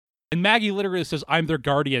it off. And Maggie literally says, I'm their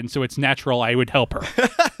guardian, so it's natural I would help her.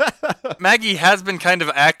 Maggie has been kind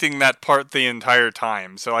of acting that part the entire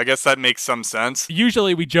time, so I guess that makes some sense.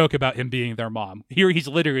 Usually we joke about him being their mom. Here he's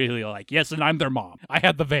literally like, yes, and I'm their mom. I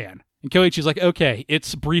had the van. And Koichi's like, okay,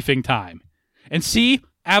 it's briefing time. And see,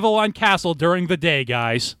 Avalon Castle during the day,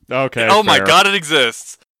 guys. Okay, oh my fair. god, it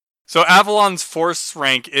exists. So Avalon's force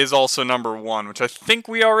rank is also number 1, which I think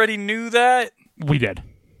we already knew that. We did.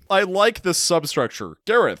 I like this substructure.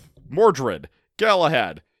 Gareth, Mordred,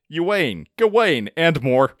 Galahad, Ywain, Gawain, and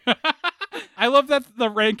more. I love that the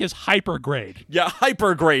rank is hypergrade. Yeah,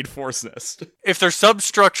 hypergrade Forceness. If their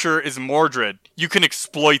substructure is Mordred, you can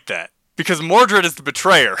exploit that. Because Mordred is the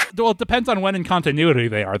betrayer. Well, it depends on when in continuity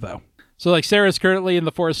they are, though. So, like, Sarah's currently in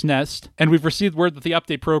the Forest Nest, and we've received word that the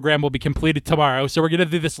update program will be completed tomorrow, so we're going to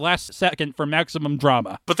do this last second for maximum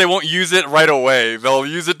drama. But they won't use it right away. They'll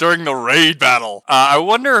use it during the raid battle. I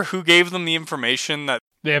wonder who gave them the information that...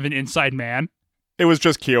 They have an inside man. It was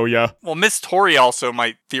just Kyoya. Well, Miss Tori also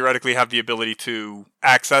might theoretically have the ability to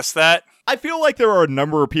access that. I feel like there are a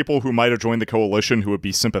number of people who might have joined the coalition who would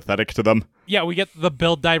be sympathetic to them. Yeah, we get the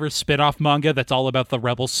Build Divers spin-off manga that's all about the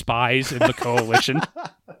rebel spies in the coalition.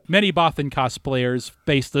 Many Bothan cosplayers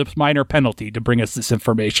faced a minor penalty to bring us this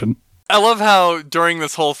information. I love how during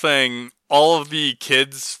this whole thing, all of the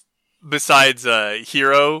kids, besides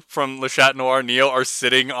Hero from Le Chat Noir, Neo, are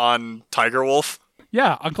sitting on Tiger Wolf.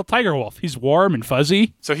 Yeah, Uncle Tiger Wolf. He's warm and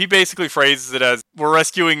fuzzy. So he basically phrases it as, we're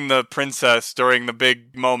rescuing the princess during the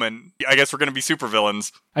big moment. I guess we're going to be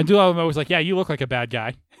supervillains. And Dulamo was like, yeah, you look like a bad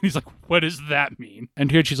guy. He's like, what does that mean? And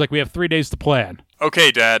here she's like, we have 3 days to plan.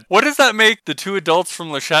 Okay, Dad. What does that make the two adults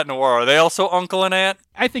from Le Chat Noir? Are they also uncle and aunt?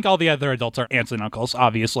 I think all the other adults are aunts and uncles,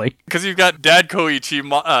 obviously. Because you've got Dad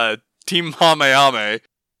Koichi, Team Hameame,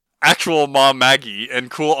 actual Mom Maggie, and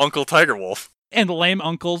cool Uncle Tiger Wolf. And lame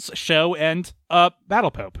uncles, Show and Battle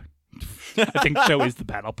Pope. I think Show is the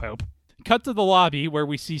Battle Pope. Cut to the lobby where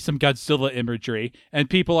we see some Godzilla imagery, and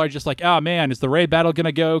people are just like, oh man, is the raid battle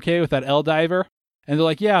gonna go okay with that L-Diver? And they're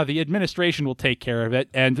like, yeah, the administration will take care of it,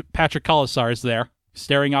 and Patrick Colasar is there,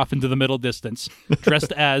 staring off into the middle distance,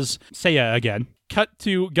 dressed as Seiya again. Cut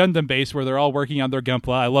to Gundam base where they're all working on their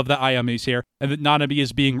Gunpla. I love that Ayami's here, and that Nanami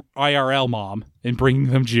is being IRL mom and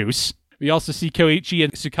bringing them juice. We also see Koichi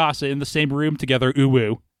and Tsukasa in the same room together,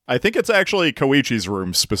 uwu. I think it's actually Koichi's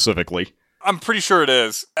room specifically. I'm pretty sure it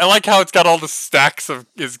is. I like how it's got all the stacks of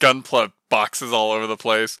his Gunpla boxes all over the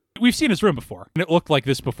place. We've seen his room before, and it looked like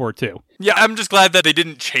this before too. Yeah, I'm just glad that they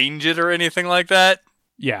didn't change it or anything like that.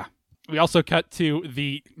 Yeah. We also cut to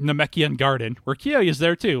the Namekian garden, where Kiyoya is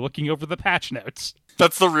there too, looking over the patch notes.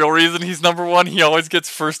 That's the real reason he's number one. He always gets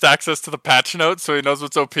first access to the patch notes, so he knows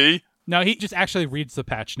what's OP. No, he just actually reads the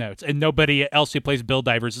patch notes, and nobody else who plays Build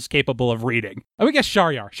Divers is capable of reading. And we guess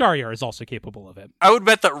Shahryar. Shahryar is also capable of it. I would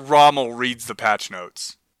bet that Rommel reads the patch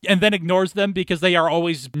notes. And then ignores them because they are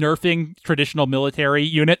always nerfing traditional military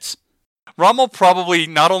units. Rommel probably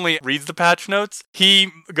not only reads the patch notes, he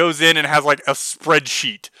goes in and has like a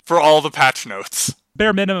spreadsheet for all the patch notes.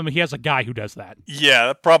 Bare minimum, he has a guy who does that.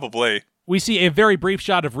 Yeah, probably. We see a very brief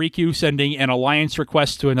shot of Riku sending an alliance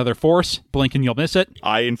request to another force. Blink and you'll miss it.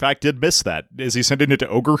 I, in fact, did miss that. Is he sending it to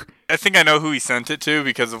Ogre? I think I know who he sent it to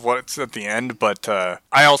because of what's at the end, but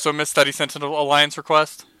I also missed that he sent an alliance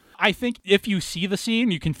request. I think if you see the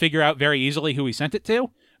scene, you can figure out very easily who he sent it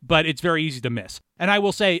to, but it's very easy to miss. And I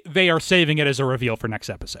will say they are saving it as a reveal for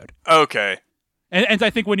next episode. Okay. And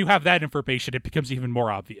I think when you have that information, it becomes even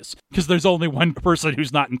more obvious, because there's only one person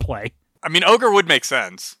who's not in play. I mean, Ogre would make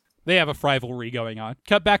sense. They have a rivalry going on.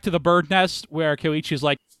 Cut back to the bird nest, where Koichi's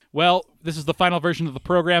like, well, this is the final version of the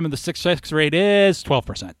program, and the success rate is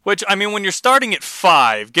 12%. Which, I mean, when you're starting at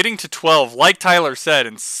 5, getting to 12, like Tyler said,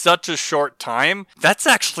 in such a short time, that's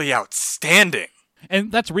actually outstanding.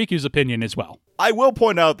 And that's Riku's opinion as well. I will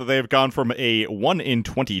point out that they've gone from a 1 in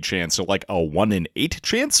 20 chance to like a 1 in 8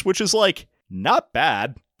 chance, which is like, not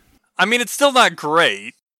bad. I mean, it's still not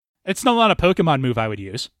great. It's still not a Pokemon move I would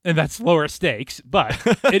use, and that's lower stakes, but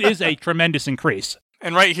it is a tremendous increase.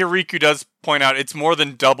 And right here, Riku does point out it's more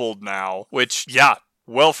than doubled now, which, yeah,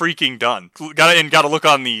 well freaking done. Gotta look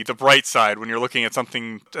on the bright side when you're looking at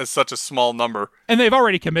something as such a small number. And they've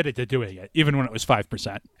already committed to doing it, even when it was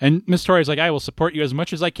 5%. And Miss Tori's like, I will support you as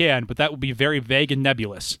much as I can, but that will be very vague and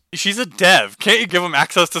nebulous. She's a dev. Can't you give them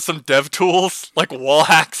access to some dev tools, like wall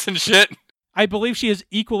hacks and shit? I believe she is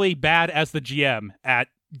equally bad as the GM at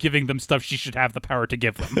giving them stuff she should have the power to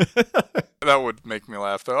give them. That would make me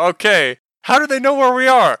laugh, though. Okay, how do they know where we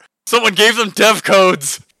are? Someone gave them dev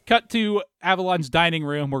codes! Cut to Avalon's dining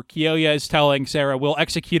room where Kiyoya is telling Sarah, we'll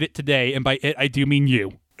execute it today, and by it, I do mean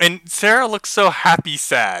you. And Sarah looks so happy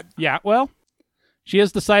sad. Yeah, well, she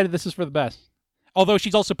has decided this is for the best. Although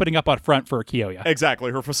she's also putting up on front for Kiyoya.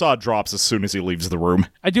 Exactly, her facade drops as soon as he leaves the room.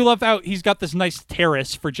 I do love how he's got this nice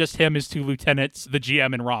terrace for just him, his 2 lieutenants, the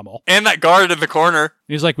GM, and Rommel. And that guard in the corner.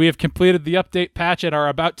 He's like, we have completed the update patch and are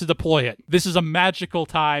about to deploy it. This is a magical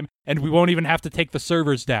time, and we won't even have to take the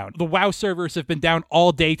servers down. The WoW servers have been down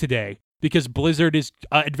all day today because Blizzard is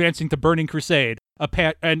advancing to Burning Crusade,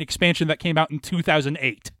 an expansion that came out in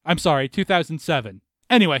 2008. I'm sorry, 2007.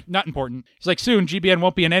 Anyway, not important. He's like, soon GBN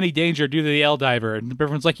won't be in any danger due to the L-Diver. And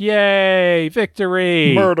everyone's like, yay,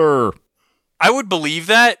 victory. Murder. I would believe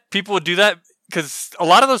that. People would do that because a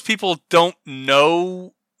lot of those people don't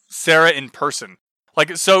know Sarah in person.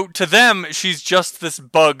 Like, so to them, she's just this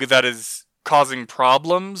bug that is causing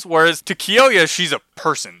problems, whereas to Kiyoya, she's a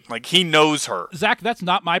person. Like, he knows her. Zach, that's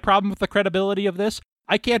not my problem with the credibility of this.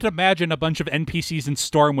 I can't imagine a bunch of NPCs in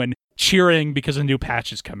Stormwind cheering because a new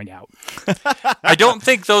patch is coming out. I don't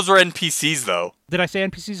think those are NPCs, though. Did I say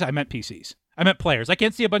NPCs? I meant PCs. I meant players. I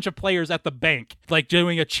can't see a bunch of players at the bank, like,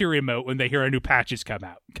 doing a cheer emote when they hear a new patch is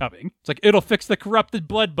coming. It's like, it'll fix the corrupted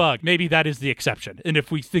blood bug. Maybe that is the exception. And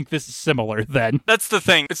if we think this is similar, then... That's the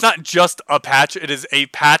thing. It's not just a patch. It is a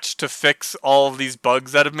patch to fix all of these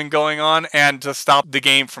bugs that have been going on and to stop the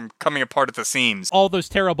game from coming apart at the seams. All those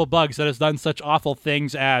terrible bugs that has done such awful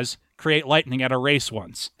things as create lightning at a race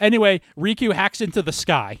once. Anyway, Riku hacks into the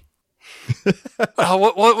sky.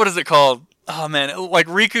 What is it called? Oh man, like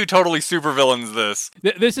Riku totally supervillains this.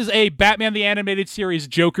 This is a Batman the Animated Series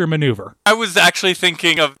Joker maneuver. I was actually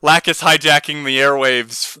thinking of Lacus hijacking the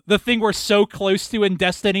airwaves. The thing we're so close to in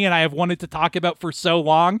Destiny and I have wanted to talk about for so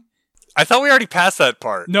long. I thought we already passed that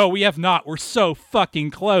part. No, we have not. We're so fucking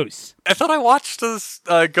close. I thought I watched us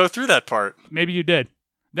go through that part. Maybe you did.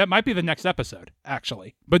 That might be the next episode,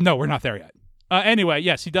 actually. But no, we're not there yet. Anyway,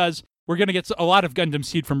 yes, he does. We're going to get a lot of Gundam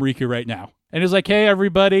Seed from Riku right now. And he's like, hey,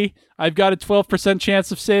 everybody, I've got a 12%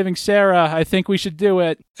 chance of saving Sarah. I think we should do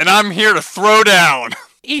it. And I'm here to throw down.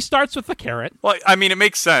 He starts with the carrot. Well, I mean, it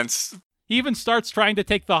makes sense. He even starts trying to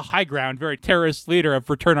take the high ground, very terrorist leader of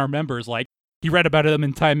Return Our Members. Like, he read about them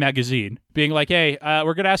in Time magazine, being like, hey,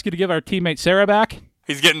 we're going to ask you to give our teammate Sarah back.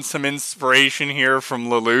 He's getting some inspiration here from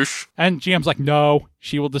Lelouch. And GM's like, no,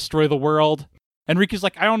 she will destroy the world. And Riku's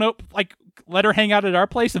like, I don't know, like, let her hang out at our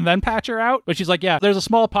place and then patch her out? But she's like, yeah, there's a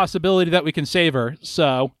small possibility that we can save her,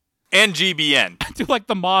 so... And GBN. Like,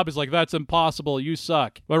 the mob is like, that's impossible, you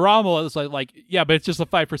suck. But Rommel is like, yeah, but it's just a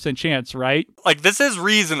 5% chance, right? Like, this is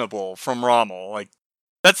reasonable from Rommel. Like,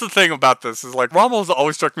 that's the thing about this, is like, Rommel has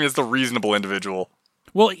always struck me as the reasonable individual.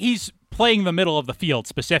 Well, he's playing the middle of the field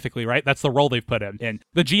specifically, right? That's the role they've put him in.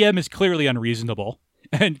 The GM is clearly unreasonable,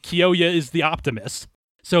 and Kyoya is the optimist.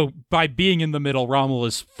 So by being in the middle, Rommel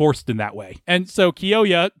is forced in that way. And so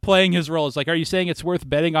Kyoya, playing his role, is like, are you saying it's worth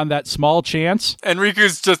betting on that small chance? And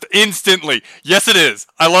Riku's just instantly, yes it is.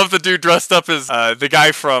 I love the dude dressed up as the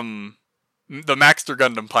guy from the Maxter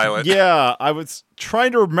Gundam pilot. Yeah, I was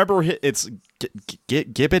trying to remember. It's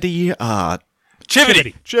Gibbity?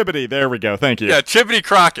 Chibbity, there we go, thank you. Yeah, Chibbity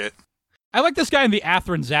Crockett. I like this guy in the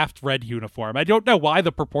Atherin Zaft red uniform. I don't know why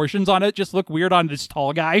the proportions on it just look weird on this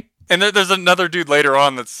tall guy. And there's another dude later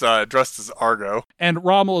on that's dressed as Argo. And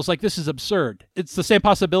Rommel is like, this is absurd. It's the same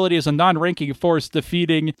possibility as a non-ranking force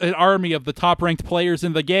defeating an army of the top-ranked players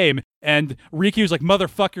in the game. And Riku's like,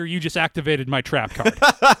 motherfucker, you just activated my trap card.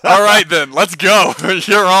 All right, then, let's go.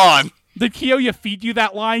 You're on. Did Kyoya feed you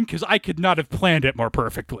that line? Because I could not have planned it more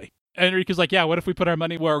perfectly. And Riku's like, yeah, what if we put our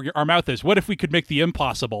money where our mouth is? What if we could make the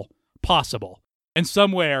impossible possible? And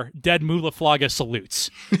somewhere, dead Mulaflaga salutes.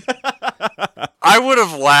 I would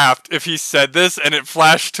have laughed if he said this and it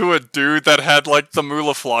flashed to a dude that had, like, the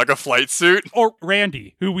Mulaflaga flight suit. Or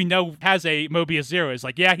Randy, who we know has a Mobius Zero, is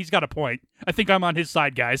like, yeah, he's got a point. I think I'm on his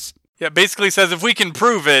side, guys. Yeah, basically says, if we can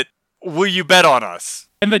prove it, will you bet on us?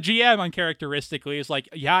 And the GM, uncharacteristically, is like,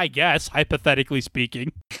 yeah, I guess, hypothetically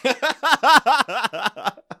speaking.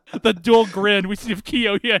 The dual grin we see of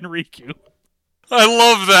Kyoya and Riku. I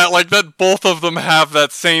love that, like, that both of them have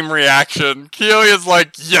that same reaction. Kyoya's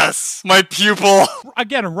like, yes, my pupil.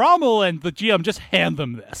 Again, Rommel and the GM just hand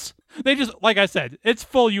them this. They just, like I said, it's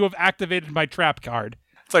full, you have activated my trap card.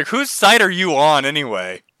 It's like, whose side are you on,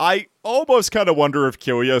 anyway? I almost kind of wonder if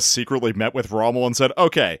Kyoya secretly met with Rommel and said,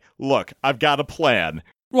 okay, look, I've got a plan.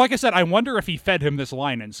 Like I said, I wonder if he fed him this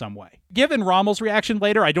line in some way. Given Rommel's reaction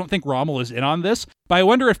later, I don't think Rommel is in on this, but I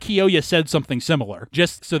wonder if Kyoya said something similar,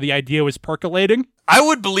 just so the idea was percolating. I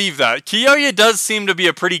would believe that. Kyoya does seem to be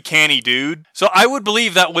a pretty canny dude, so I would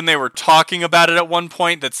believe that when they were talking about it at one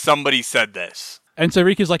point, that somebody said this. And so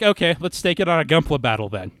Riku's like, okay, let's stake it on a Gunpla battle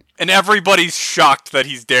then. And everybody's shocked that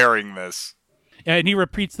he's daring this. And he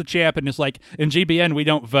repeats the champ and is like, in GBN, we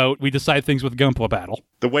don't vote, we decide things with Gunpla battle.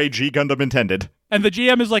 The way G Gundam intended. And the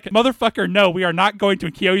GM is like, motherfucker, no, we are not going to.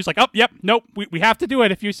 And Kyoya's like, oh, yep, nope, we have to do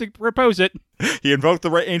it if you propose it. He invoked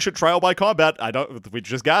the ancient trial by combat. We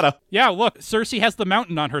just gotta. Yeah, look, Cersei has the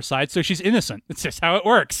mountain on her side, so she's innocent. It's just how it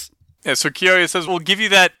works. Yeah, so Kyoya says, we'll give you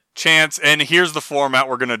that chance, and here's the format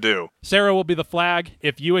we're gonna do. Sarah will be the flag.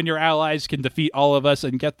 If you and your allies can defeat all of us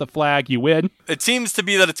and get the flag, you win. It seems to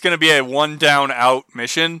be that it's gonna be a one down out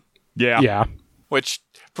mission. Yeah. Which,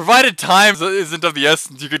 provided time isn't of the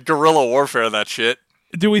essence, you could guerrilla warfare that shit.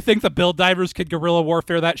 Do we think the Build Divers could guerrilla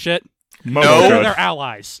warfare that shit? No. They're their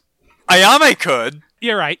allies. Ayame could.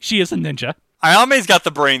 You're right, she is a ninja. Ayame's got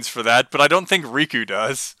the brains for that, but I don't think Riku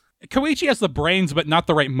does. Koichi has the brains, but not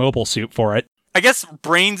the right mobile suit for it. I guess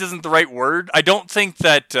brains isn't the right word. I don't think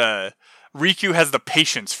that Riku has the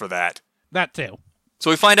patience for that. That too. So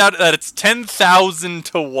we find out that it's 10,000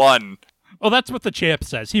 to 1. Well, that's what the champ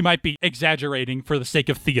says. He might be exaggerating for the sake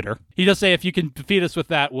of theater. He does say, if you can defeat us with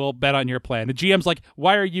that, we'll bet on your plan. And GM's like,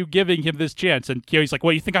 why are you giving him this chance? And Kyo's like,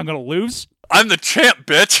 well, you think I'm going to lose? I'm the champ,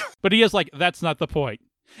 bitch. But he is like, that's not the point.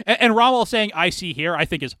 And Rommel saying, I see here, I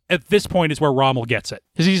think is, at this point, is where Rommel gets it.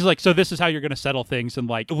 Because he's like, so this is how you're going to settle things and,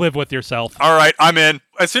 like, live with yourself. All right, I'm in.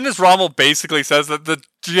 As soon as Rommel basically says that, the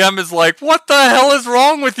GM is like, what the hell is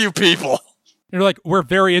wrong with you people? And you're like, we're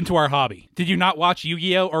very into our hobby. Did you not watch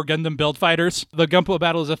Yu-Gi-Oh! Or Gundam Build Fighters? The Gunpla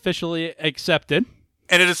battle is officially accepted.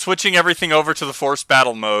 And it is switching everything over to the forced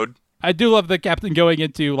battle mode. I do love the captain going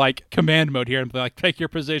into, like, command mode here and be like, take your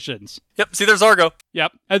positions. Yep, see, there's Argo.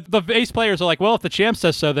 Yep. And the base players are like, well, if the champ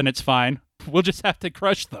says so, then it's fine. We'll just have to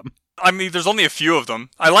crush them. I mean, there's only a few of them.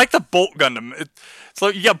 I like the Bolt Gundam. So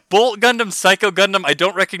you got Bolt Gundam, Psycho Gundam. I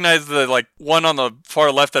don't recognize the, like, one on the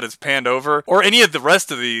far left that is panned over. Or any of the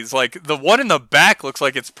rest of these. Like, the one in the back looks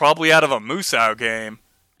like it's probably out of a Musou game.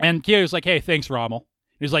 And Kyo's like, hey, thanks, Rommel.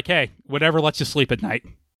 He's like, hey, whatever lets you sleep at night.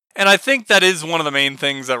 And I think that is one of the main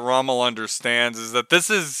things that Rommel understands, is that this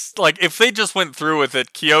is, like, if they just went through with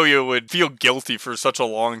it, Kyoya would feel guilty for such a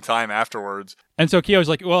long time afterwards. And so Kyo's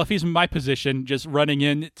like, well, if he's in my position, just running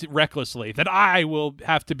in recklessly, then I will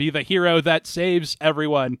have to be the hero that saves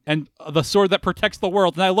everyone and the sword that protects the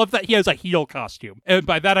world. And I love that he has a heel costume. And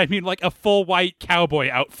by that, I mean, like, a full white cowboy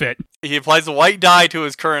outfit. He applies the white dye to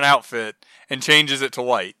his current outfit and changes it to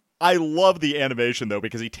white. I love the animation, though,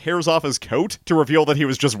 because he tears off his coat to reveal that he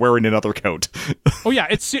was just wearing another coat. Oh, yeah,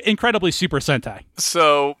 it's incredibly Super Sentai.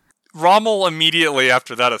 So, Rommel immediately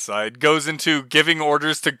after that aside goes into giving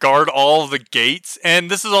orders to guard all of the gates,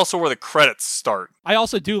 and this is also where the credits start. I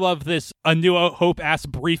also do love this A New Hope-ass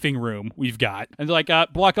briefing room we've got. And they're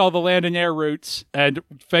like, block all the land and air routes and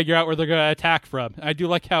figure out where they're going to attack from. And I do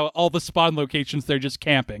like how all the spawn locations, they're just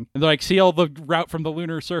camping. And they're like, seal the route from the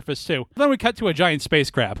lunar surface, too. Then we cut to a giant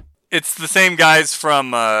space crab. It's the same guys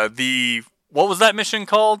from what was that mission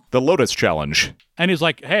called? The Lotus Challenge. And he's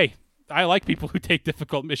like, hey, I like people who take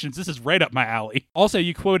difficult missions. This is right up my alley. Also,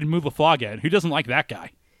 you quoted Mulaflaw again. Who doesn't like that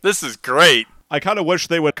guy? This is great. I kind of wish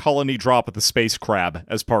they would colony drop the space crab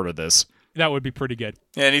as part of this. That would be pretty good.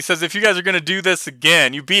 And he says, if you guys are going to do this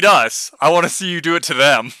again, you beat us. I want to see you do it to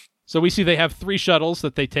them. So we see they have 3 shuttles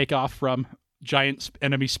that they take off from giant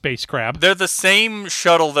enemy space crab. They're the same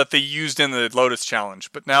shuttle that they used in the Lotus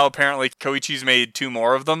Challenge, but now apparently Koichi's made 2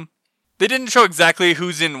 more of them. They didn't show exactly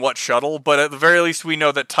who's in what shuttle, but at the very least we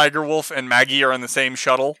know that Tiger Wolf and Maggie are in the same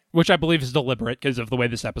shuttle. Which I believe is deliberate because of the way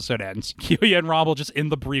this episode ends. Kyoya and Rommel just in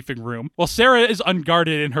the briefing room, while Sarah is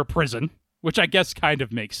unguarded in her prison, which I guess kind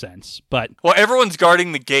of makes sense, but... Well, everyone's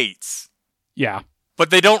guarding the gates. Yeah.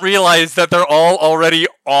 But they don't realize that they're all already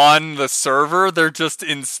on the server, they're just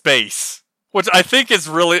in space. Which I think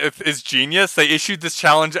is genius. They issued this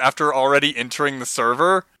challenge after already entering the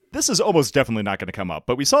server. This is almost definitely not going to come up,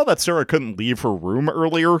 but we saw that Sarah couldn't leave her room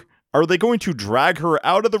earlier. Are they going to drag her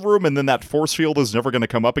out of the room and then that force field is never going to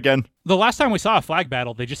come up again? The last time we saw a flag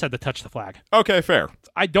battle, they just had to touch the flag. Okay, fair.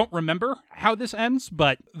 I don't remember how this ends,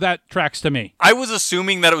 but that tracks to me. I was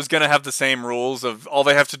assuming that it was going to have the same rules of all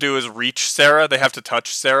they have to do is reach Sarah. They have to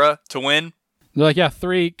touch Sarah to win. They're like, yeah,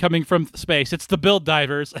 3 coming from space. It's the build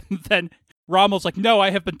divers. And then Rommel's like, no, I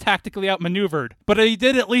have been tactically outmaneuvered. But he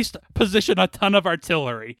did at least position a ton of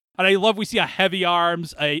artillery. And I love we see a Heavy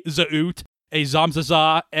Arms, a Zaut, a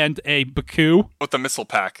Zamzaza, and a Baku. With the missile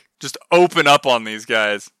pack. Just open up on these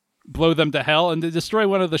guys. Blow them to hell and destroy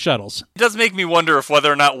one of the shuttles. It does make me wonder if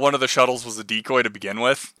whether or not one of the shuttles was a decoy to begin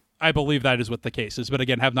with. I believe that is what the case is, but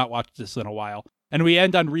again, have not watched this in a while. And we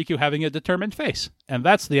end on Riku having a determined face. And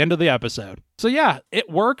that's the end of the episode. So yeah, it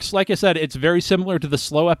works. Like I said, it's very similar to the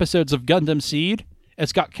slow episodes of Gundam Seed.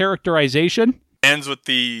 It's got characterization. Ends with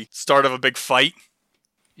the start of a big fight.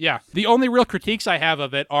 Yeah. The only real critiques I have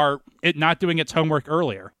of it are it not doing its homework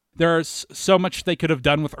earlier. There's so much they could have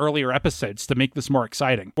done with earlier episodes to make this more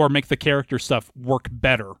exciting or make the character stuff work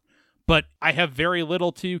better. But I have very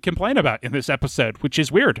little to complain about in this episode, which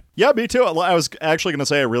is weird. Yeah, me too. I was actually going to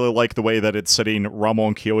say I really like the way that it's setting Rommel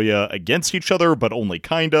and Kyoya against each other, but only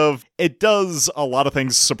kind of. It does a lot of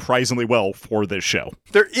things surprisingly well for this show.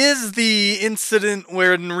 There is the incident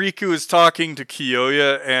where Riku is talking to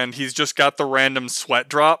Kyoya and he's just got the random sweat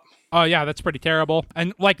drop. Oh yeah, that's pretty terrible.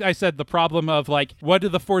 And like I said, the problem of like, what do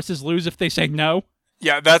the forces lose if they say no?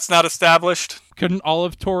 Yeah, that's not established. Couldn't all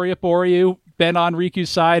of Toria Boryu been on Riku's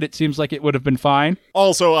side? It seems like it would have been fine.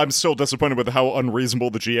 Also, I'm still disappointed with how unreasonable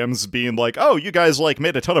the GM's being like, oh, you guys like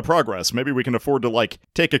made a ton of progress. Maybe we can afford to like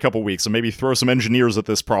take a couple weeks and maybe throw some engineers at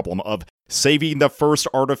this problem of saving the first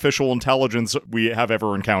artificial intelligence we have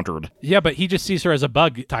ever encountered. Yeah, but he just sees her as a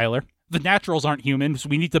bug, Tyler. The Naturals aren't humans.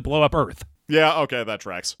 We need to blow up Earth. Yeah, okay, that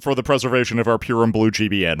tracks. For the preservation of our pure and blue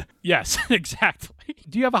GBN. Yes, exactly.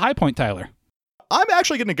 Do you have a high point, Tyler? I'm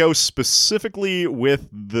actually going to go specifically with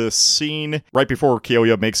the scene right before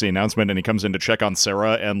Kyoya makes the announcement and he comes in to check on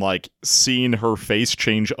Sarah and, like, seeing her face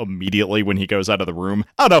change immediately when he goes out of the room.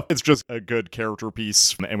 I don't know, it's just a good character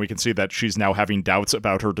piece, and we can see that she's now having doubts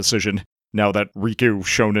about her decision now that Riku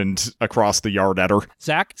shonen across the yard at her.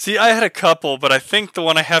 Zach? See, I had a couple, but I think the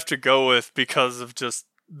one I have to go with because of just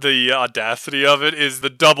the audacity of it is the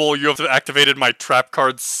double you have activated my trap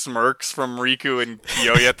card smirks from Riku and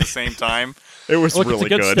Kyoya at the same time. It was Look, really it's a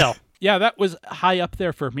good good. still. Yeah, that was high up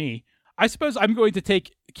there for me. I suppose I'm going to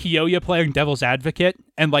take Kyoya playing Devil's Advocate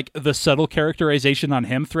and, like, the subtle characterization on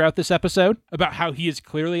him throughout this episode about how he is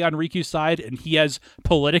clearly on Riku's side and he has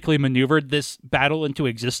politically maneuvered this battle into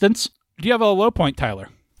existence. Do you have a low point, Tyler?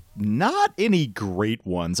 Not any great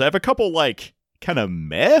ones. I have a couple, like, kind of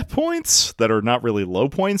meh points that are not really low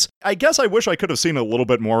points. I guess I wish I could have seen a little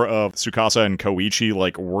bit more of Tsukasa and Koichi,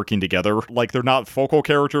 like, working together. Like, they're not focal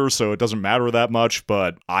characters, so it doesn't matter that much,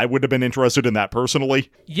 but I would have been interested in that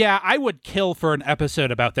personally. Yeah, I would kill for an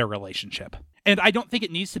episode about their relationship. And I don't think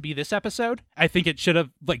it needs to be this episode. I think it should have,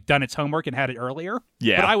 like, done its homework and had it earlier.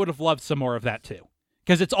 Yeah. But I would have loved some more of that, too.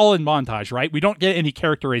 Because it's all in montage, right? We don't get any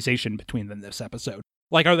characterization between them this episode.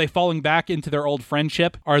 Like, are they falling back into their old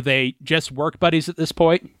friendship? Are they just work buddies at this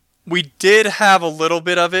point? We did have a little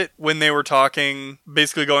bit of it when they were talking,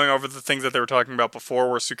 basically going over the things that they were talking about before,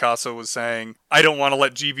 where Tsukasa was saying, I don't want to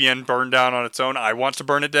let GBN burn down on its own, I want to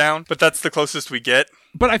burn it down. But that's the closest we get.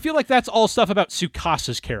 But I feel like that's all stuff about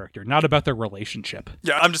Tsukasa's character, not about their relationship.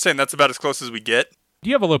 Yeah, I'm just saying that's about as close as we get. Do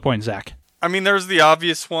you have a low point, Zach? I mean, there's the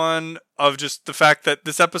obvious one of just the fact that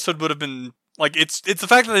this episode would have been, like, it's the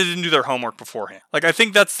fact that they didn't do their homework beforehand. Like, I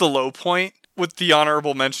think that's the low point, with the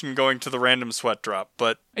honorable mention going to the random sweat drop,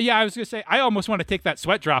 but... Yeah, I was going to say, I almost want to take that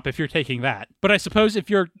sweat drop if you're taking that. But I suppose if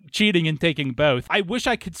you're cheating and taking both, I wish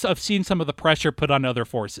I could have seen some of the pressure put on other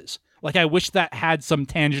forces. Like, I wish that had some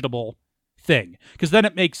tangible thing. Because then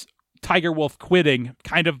it makes Tiger Wolf quitting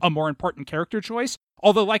kind of a more important character choice.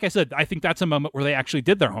 Although, like I said, I think that's a moment where they actually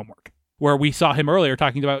did their homework. Where we saw him earlier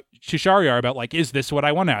talking about Shisharyar about, like, is this what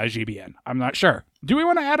I want out of GBN? I'm not sure. Do we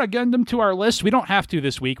want to add a Gundam to our list? We don't have to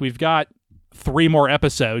this week. We've got 3 more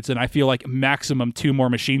episodes, and I feel like maximum 2 more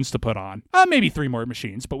machines to put on. Maybe 3 more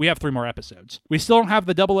machines, but we have 3 more episodes. We still don't have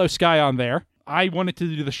the 00 Sky on there. I wanted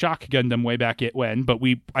to do the Shock Gundam way back at when, but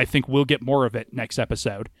I think we'll get more of it next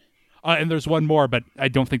episode. And there's one more, but I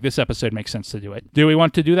don't think this episode makes sense to do it. Do we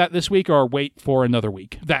want to do that this week or wait for another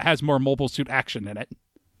week that has more Mobile Suit action in it?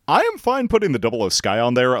 I am fine putting the 00 Sky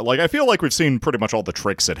on there. Like, I feel like we've seen pretty much all the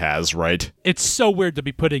tricks it has, right? It's so weird to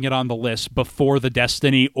be putting it on the list before the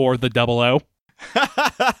Destiny or the 00.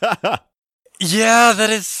 Yeah, that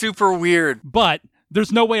is super weird. But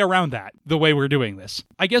there's no way around that, the way we're doing this.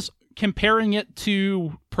 I guess comparing it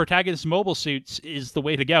to Protagonist Mobile Suits is the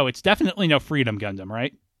way to go. It's definitely no Freedom Gundam,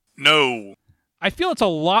 right? No. I feel it's a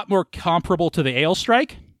lot more comparable to the Ale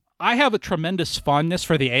Strike. I have a tremendous fondness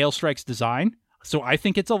for the Ale Strike's design, so I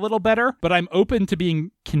think it's a little better, but I'm open to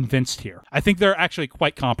being convinced here. I think they're actually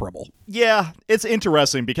quite comparable. Yeah, it's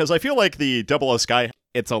interesting because I feel like the 00 Sky,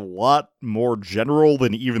 it's a lot more general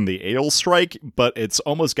than even the Ale Strike, but it's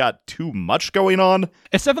almost got too much going on.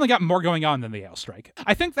 It's definitely got more going on than the Ale Strike.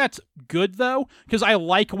 I think that's good, though, because I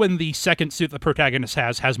like when the second suit the protagonist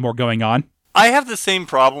has more going on. I have the same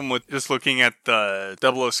problem with just looking at the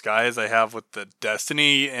 00 Sky as I have with the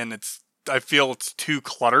Destiny, and I feel it's too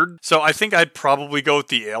cluttered. So I think I'd probably go with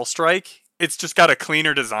the Ale Strike. It's just got a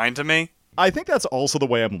cleaner design to me. I think that's also the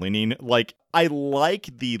way I'm leaning. Like, I like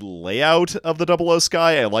the layout of the 00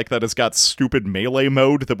 Sky. I like that it's got stupid melee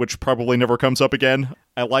mode, which probably never comes up again.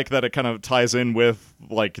 I like that it kind of ties in with,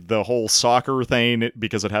 like, the whole soccer thing,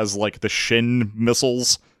 because it has, like, the Shin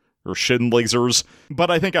missiles, or Shin lasers.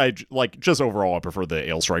 But I think just overall, I prefer the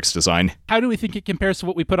Ale Strike's design. How do we think it compares to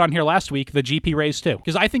what we put on here last week, the GP Rays 2?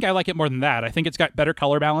 Because I think I like it more than that. I think it's got better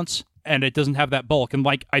color balance, and it doesn't have that bulk. And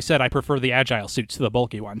like I said, I prefer the agile suits to the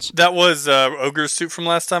bulky ones. That was Ogre's suit from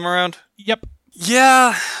last time around? Yep.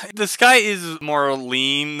 Yeah, the Sky is more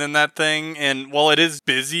lean than that thing, and while it is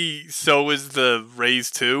busy, so is the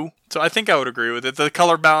Rays 2. So I think I would agree with it. The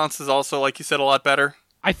color balance is also, like you said, a lot better.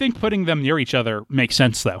 I think putting them near each other makes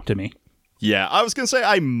sense, though, to me. Yeah, I was going to say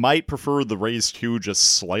I might prefer the Rays 2 just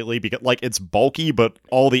slightly, because, like, it's bulky, but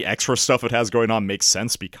all the extra stuff it has going on makes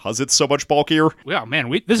sense because it's so much bulkier. Well,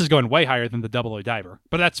 man, this is going way higher than the 00 Diver,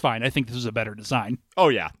 but that's fine. I think this is a better design. Oh,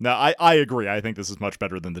 yeah. No, I agree. I think this is much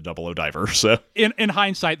better than the 00 Diver, so... In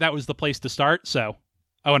hindsight, that was the place to start, so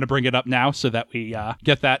I want to bring it up now so that we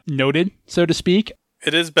get that noted, so to speak.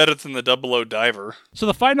 It is better than the Double O Diver. So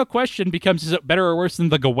the final question becomes, is it better or worse than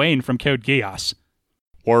the Gawain from Code Geass?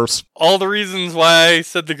 Worse. All the reasons why I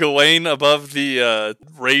said the Gawain above the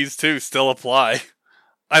Raise 2 still apply.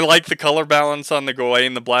 I like the color balance on the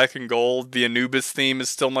Gawain, the black and gold. The Anubis theme is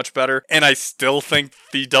still much better. And I still think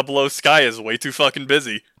the Double O Sky is way too fucking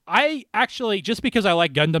busy. I actually, just because I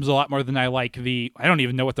like Gundams a lot more than I like I don't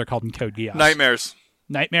even know what they're called in Code Geass.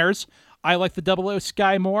 Nightmares. I like the Double O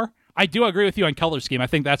Sky more. I do agree with you on color scheme. I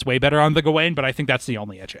think that's way better on the Gawain, but I think that's the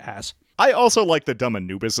only edge it has. I also like the dumb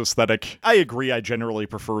Anubis aesthetic. I agree, I generally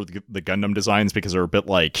prefer the Gundam designs because they're a bit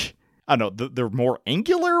like, I don't know, they're more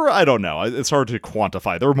angular? I don't know. It's hhard to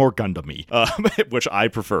quantify. They're more Gundam-y, which I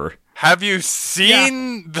prefer. Have you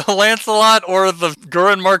seen the Lancelot or the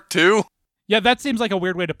Gurren Mark II? Yeah, that seems like a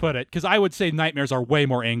weird way to put it, because I would say Nightmares are way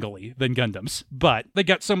more angly than Gundams, but they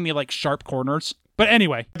got so many, like, sharp corners. But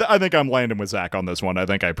anyway. I think I'm landing with Zach on this one. I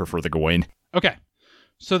think I prefer the Gawain. Okay.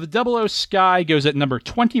 So the Double O Sky goes at number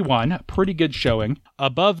 21, pretty good showing,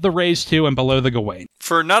 above the Raise 2 and below the Gawain.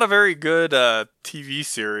 For not a very good TV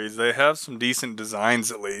series, they have some decent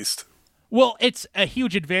designs at least. Well, it's a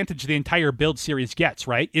huge advantage the entire build series gets,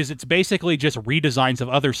 right? It's basically just redesigns of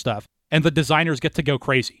other stuff, and the designers get to go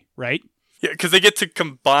crazy, right? Yeah, because they get to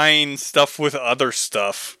combine stuff with other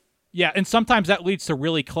stuff. Yeah, and sometimes that leads to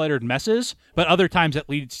really cluttered messes, but other times it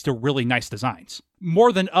leads to really nice designs.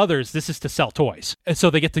 More than others, this is to sell toys, and so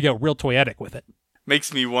they get to go real toyetic with it.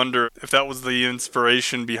 Makes me wonder if that was the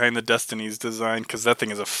inspiration behind the Destiny's design, because that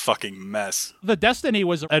thing is a fucking mess. The Destiny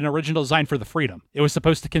was an original design for the Freedom. It was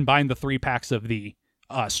supposed to combine the 3 packs of the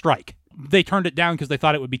Strike. They turned it down because they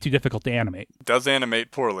thought it would be too difficult to animate. It does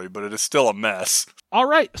animate poorly, but it is still a mess. All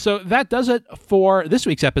right, so that does it for this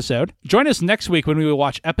week's episode. Join us next week when we will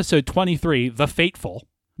watch episode 23, The Fateful.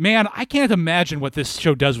 Man, I can't imagine what this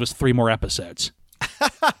show does with 3 more episodes.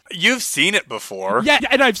 You've seen it before. Yeah,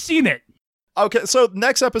 and I've seen it. Okay, so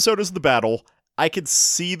next episode is the battle. I could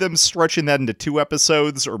see them stretching that into 2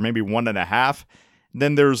 episodes, or maybe 1.5.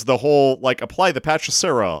 Then there's the whole, like, apply the patch to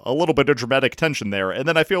Sarah, a little bit of dramatic tension there, and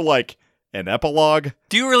then I feel like an epilogue.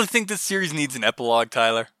 Do you really think this series needs an epilogue,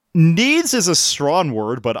 Tyler? Needs is a strong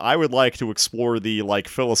word, but I would like to explore the, like,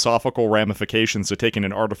 philosophical ramifications of taking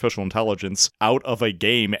an artificial intelligence out of a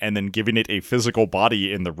game and then giving it a physical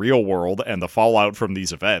body in the real world and the fallout from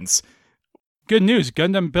these events. Good news,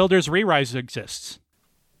 Gundam Builders Re-Rise exists.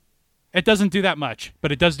 It doesn't do that much,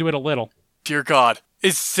 but it does do it a little. Dear God,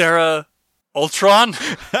 is Sarah Ultron?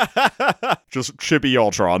 Just chibi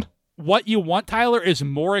Ultron. What you want, Tyler, is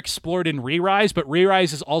more explored in Re-Rise, but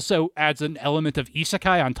Re-Rise is also adds an element of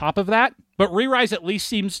isekai on top of that. But Re-Rise at least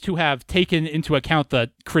seems to have taken into account the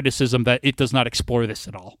criticism that it does not explore this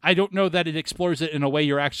at all. I don't know that it explores it in a way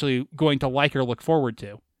you're actually going to like or look forward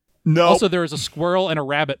to. No. Also, there is a squirrel and a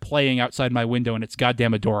rabbit playing outside my window, and it's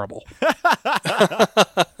goddamn adorable.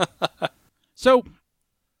 So,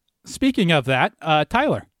 speaking of that,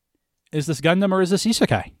 Tyler, is this Gundam or is this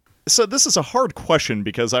isekai? So this is a hard question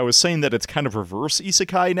because I was saying that it's kind of reverse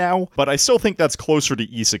isekai now, but I still think that's closer to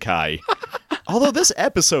isekai. Although this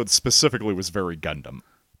episode specifically was very Gundam.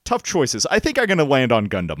 Tough choices. I think I'm going to land on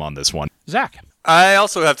Gundam on this one. Zach? I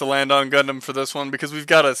also have to land on Gundam for this one because we've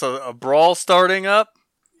got a brawl starting up.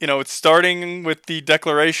 You know, it's starting with the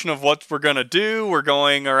declaration of what we're going to do. We're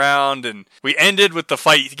going around and we ended with the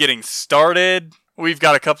fight getting started. We've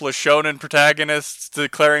got a couple of shonen protagonists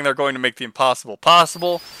declaring they're going to make the impossible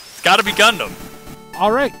possible. It's got to be Gundam.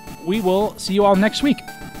 All right. We will see you all next week.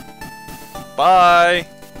 Bye.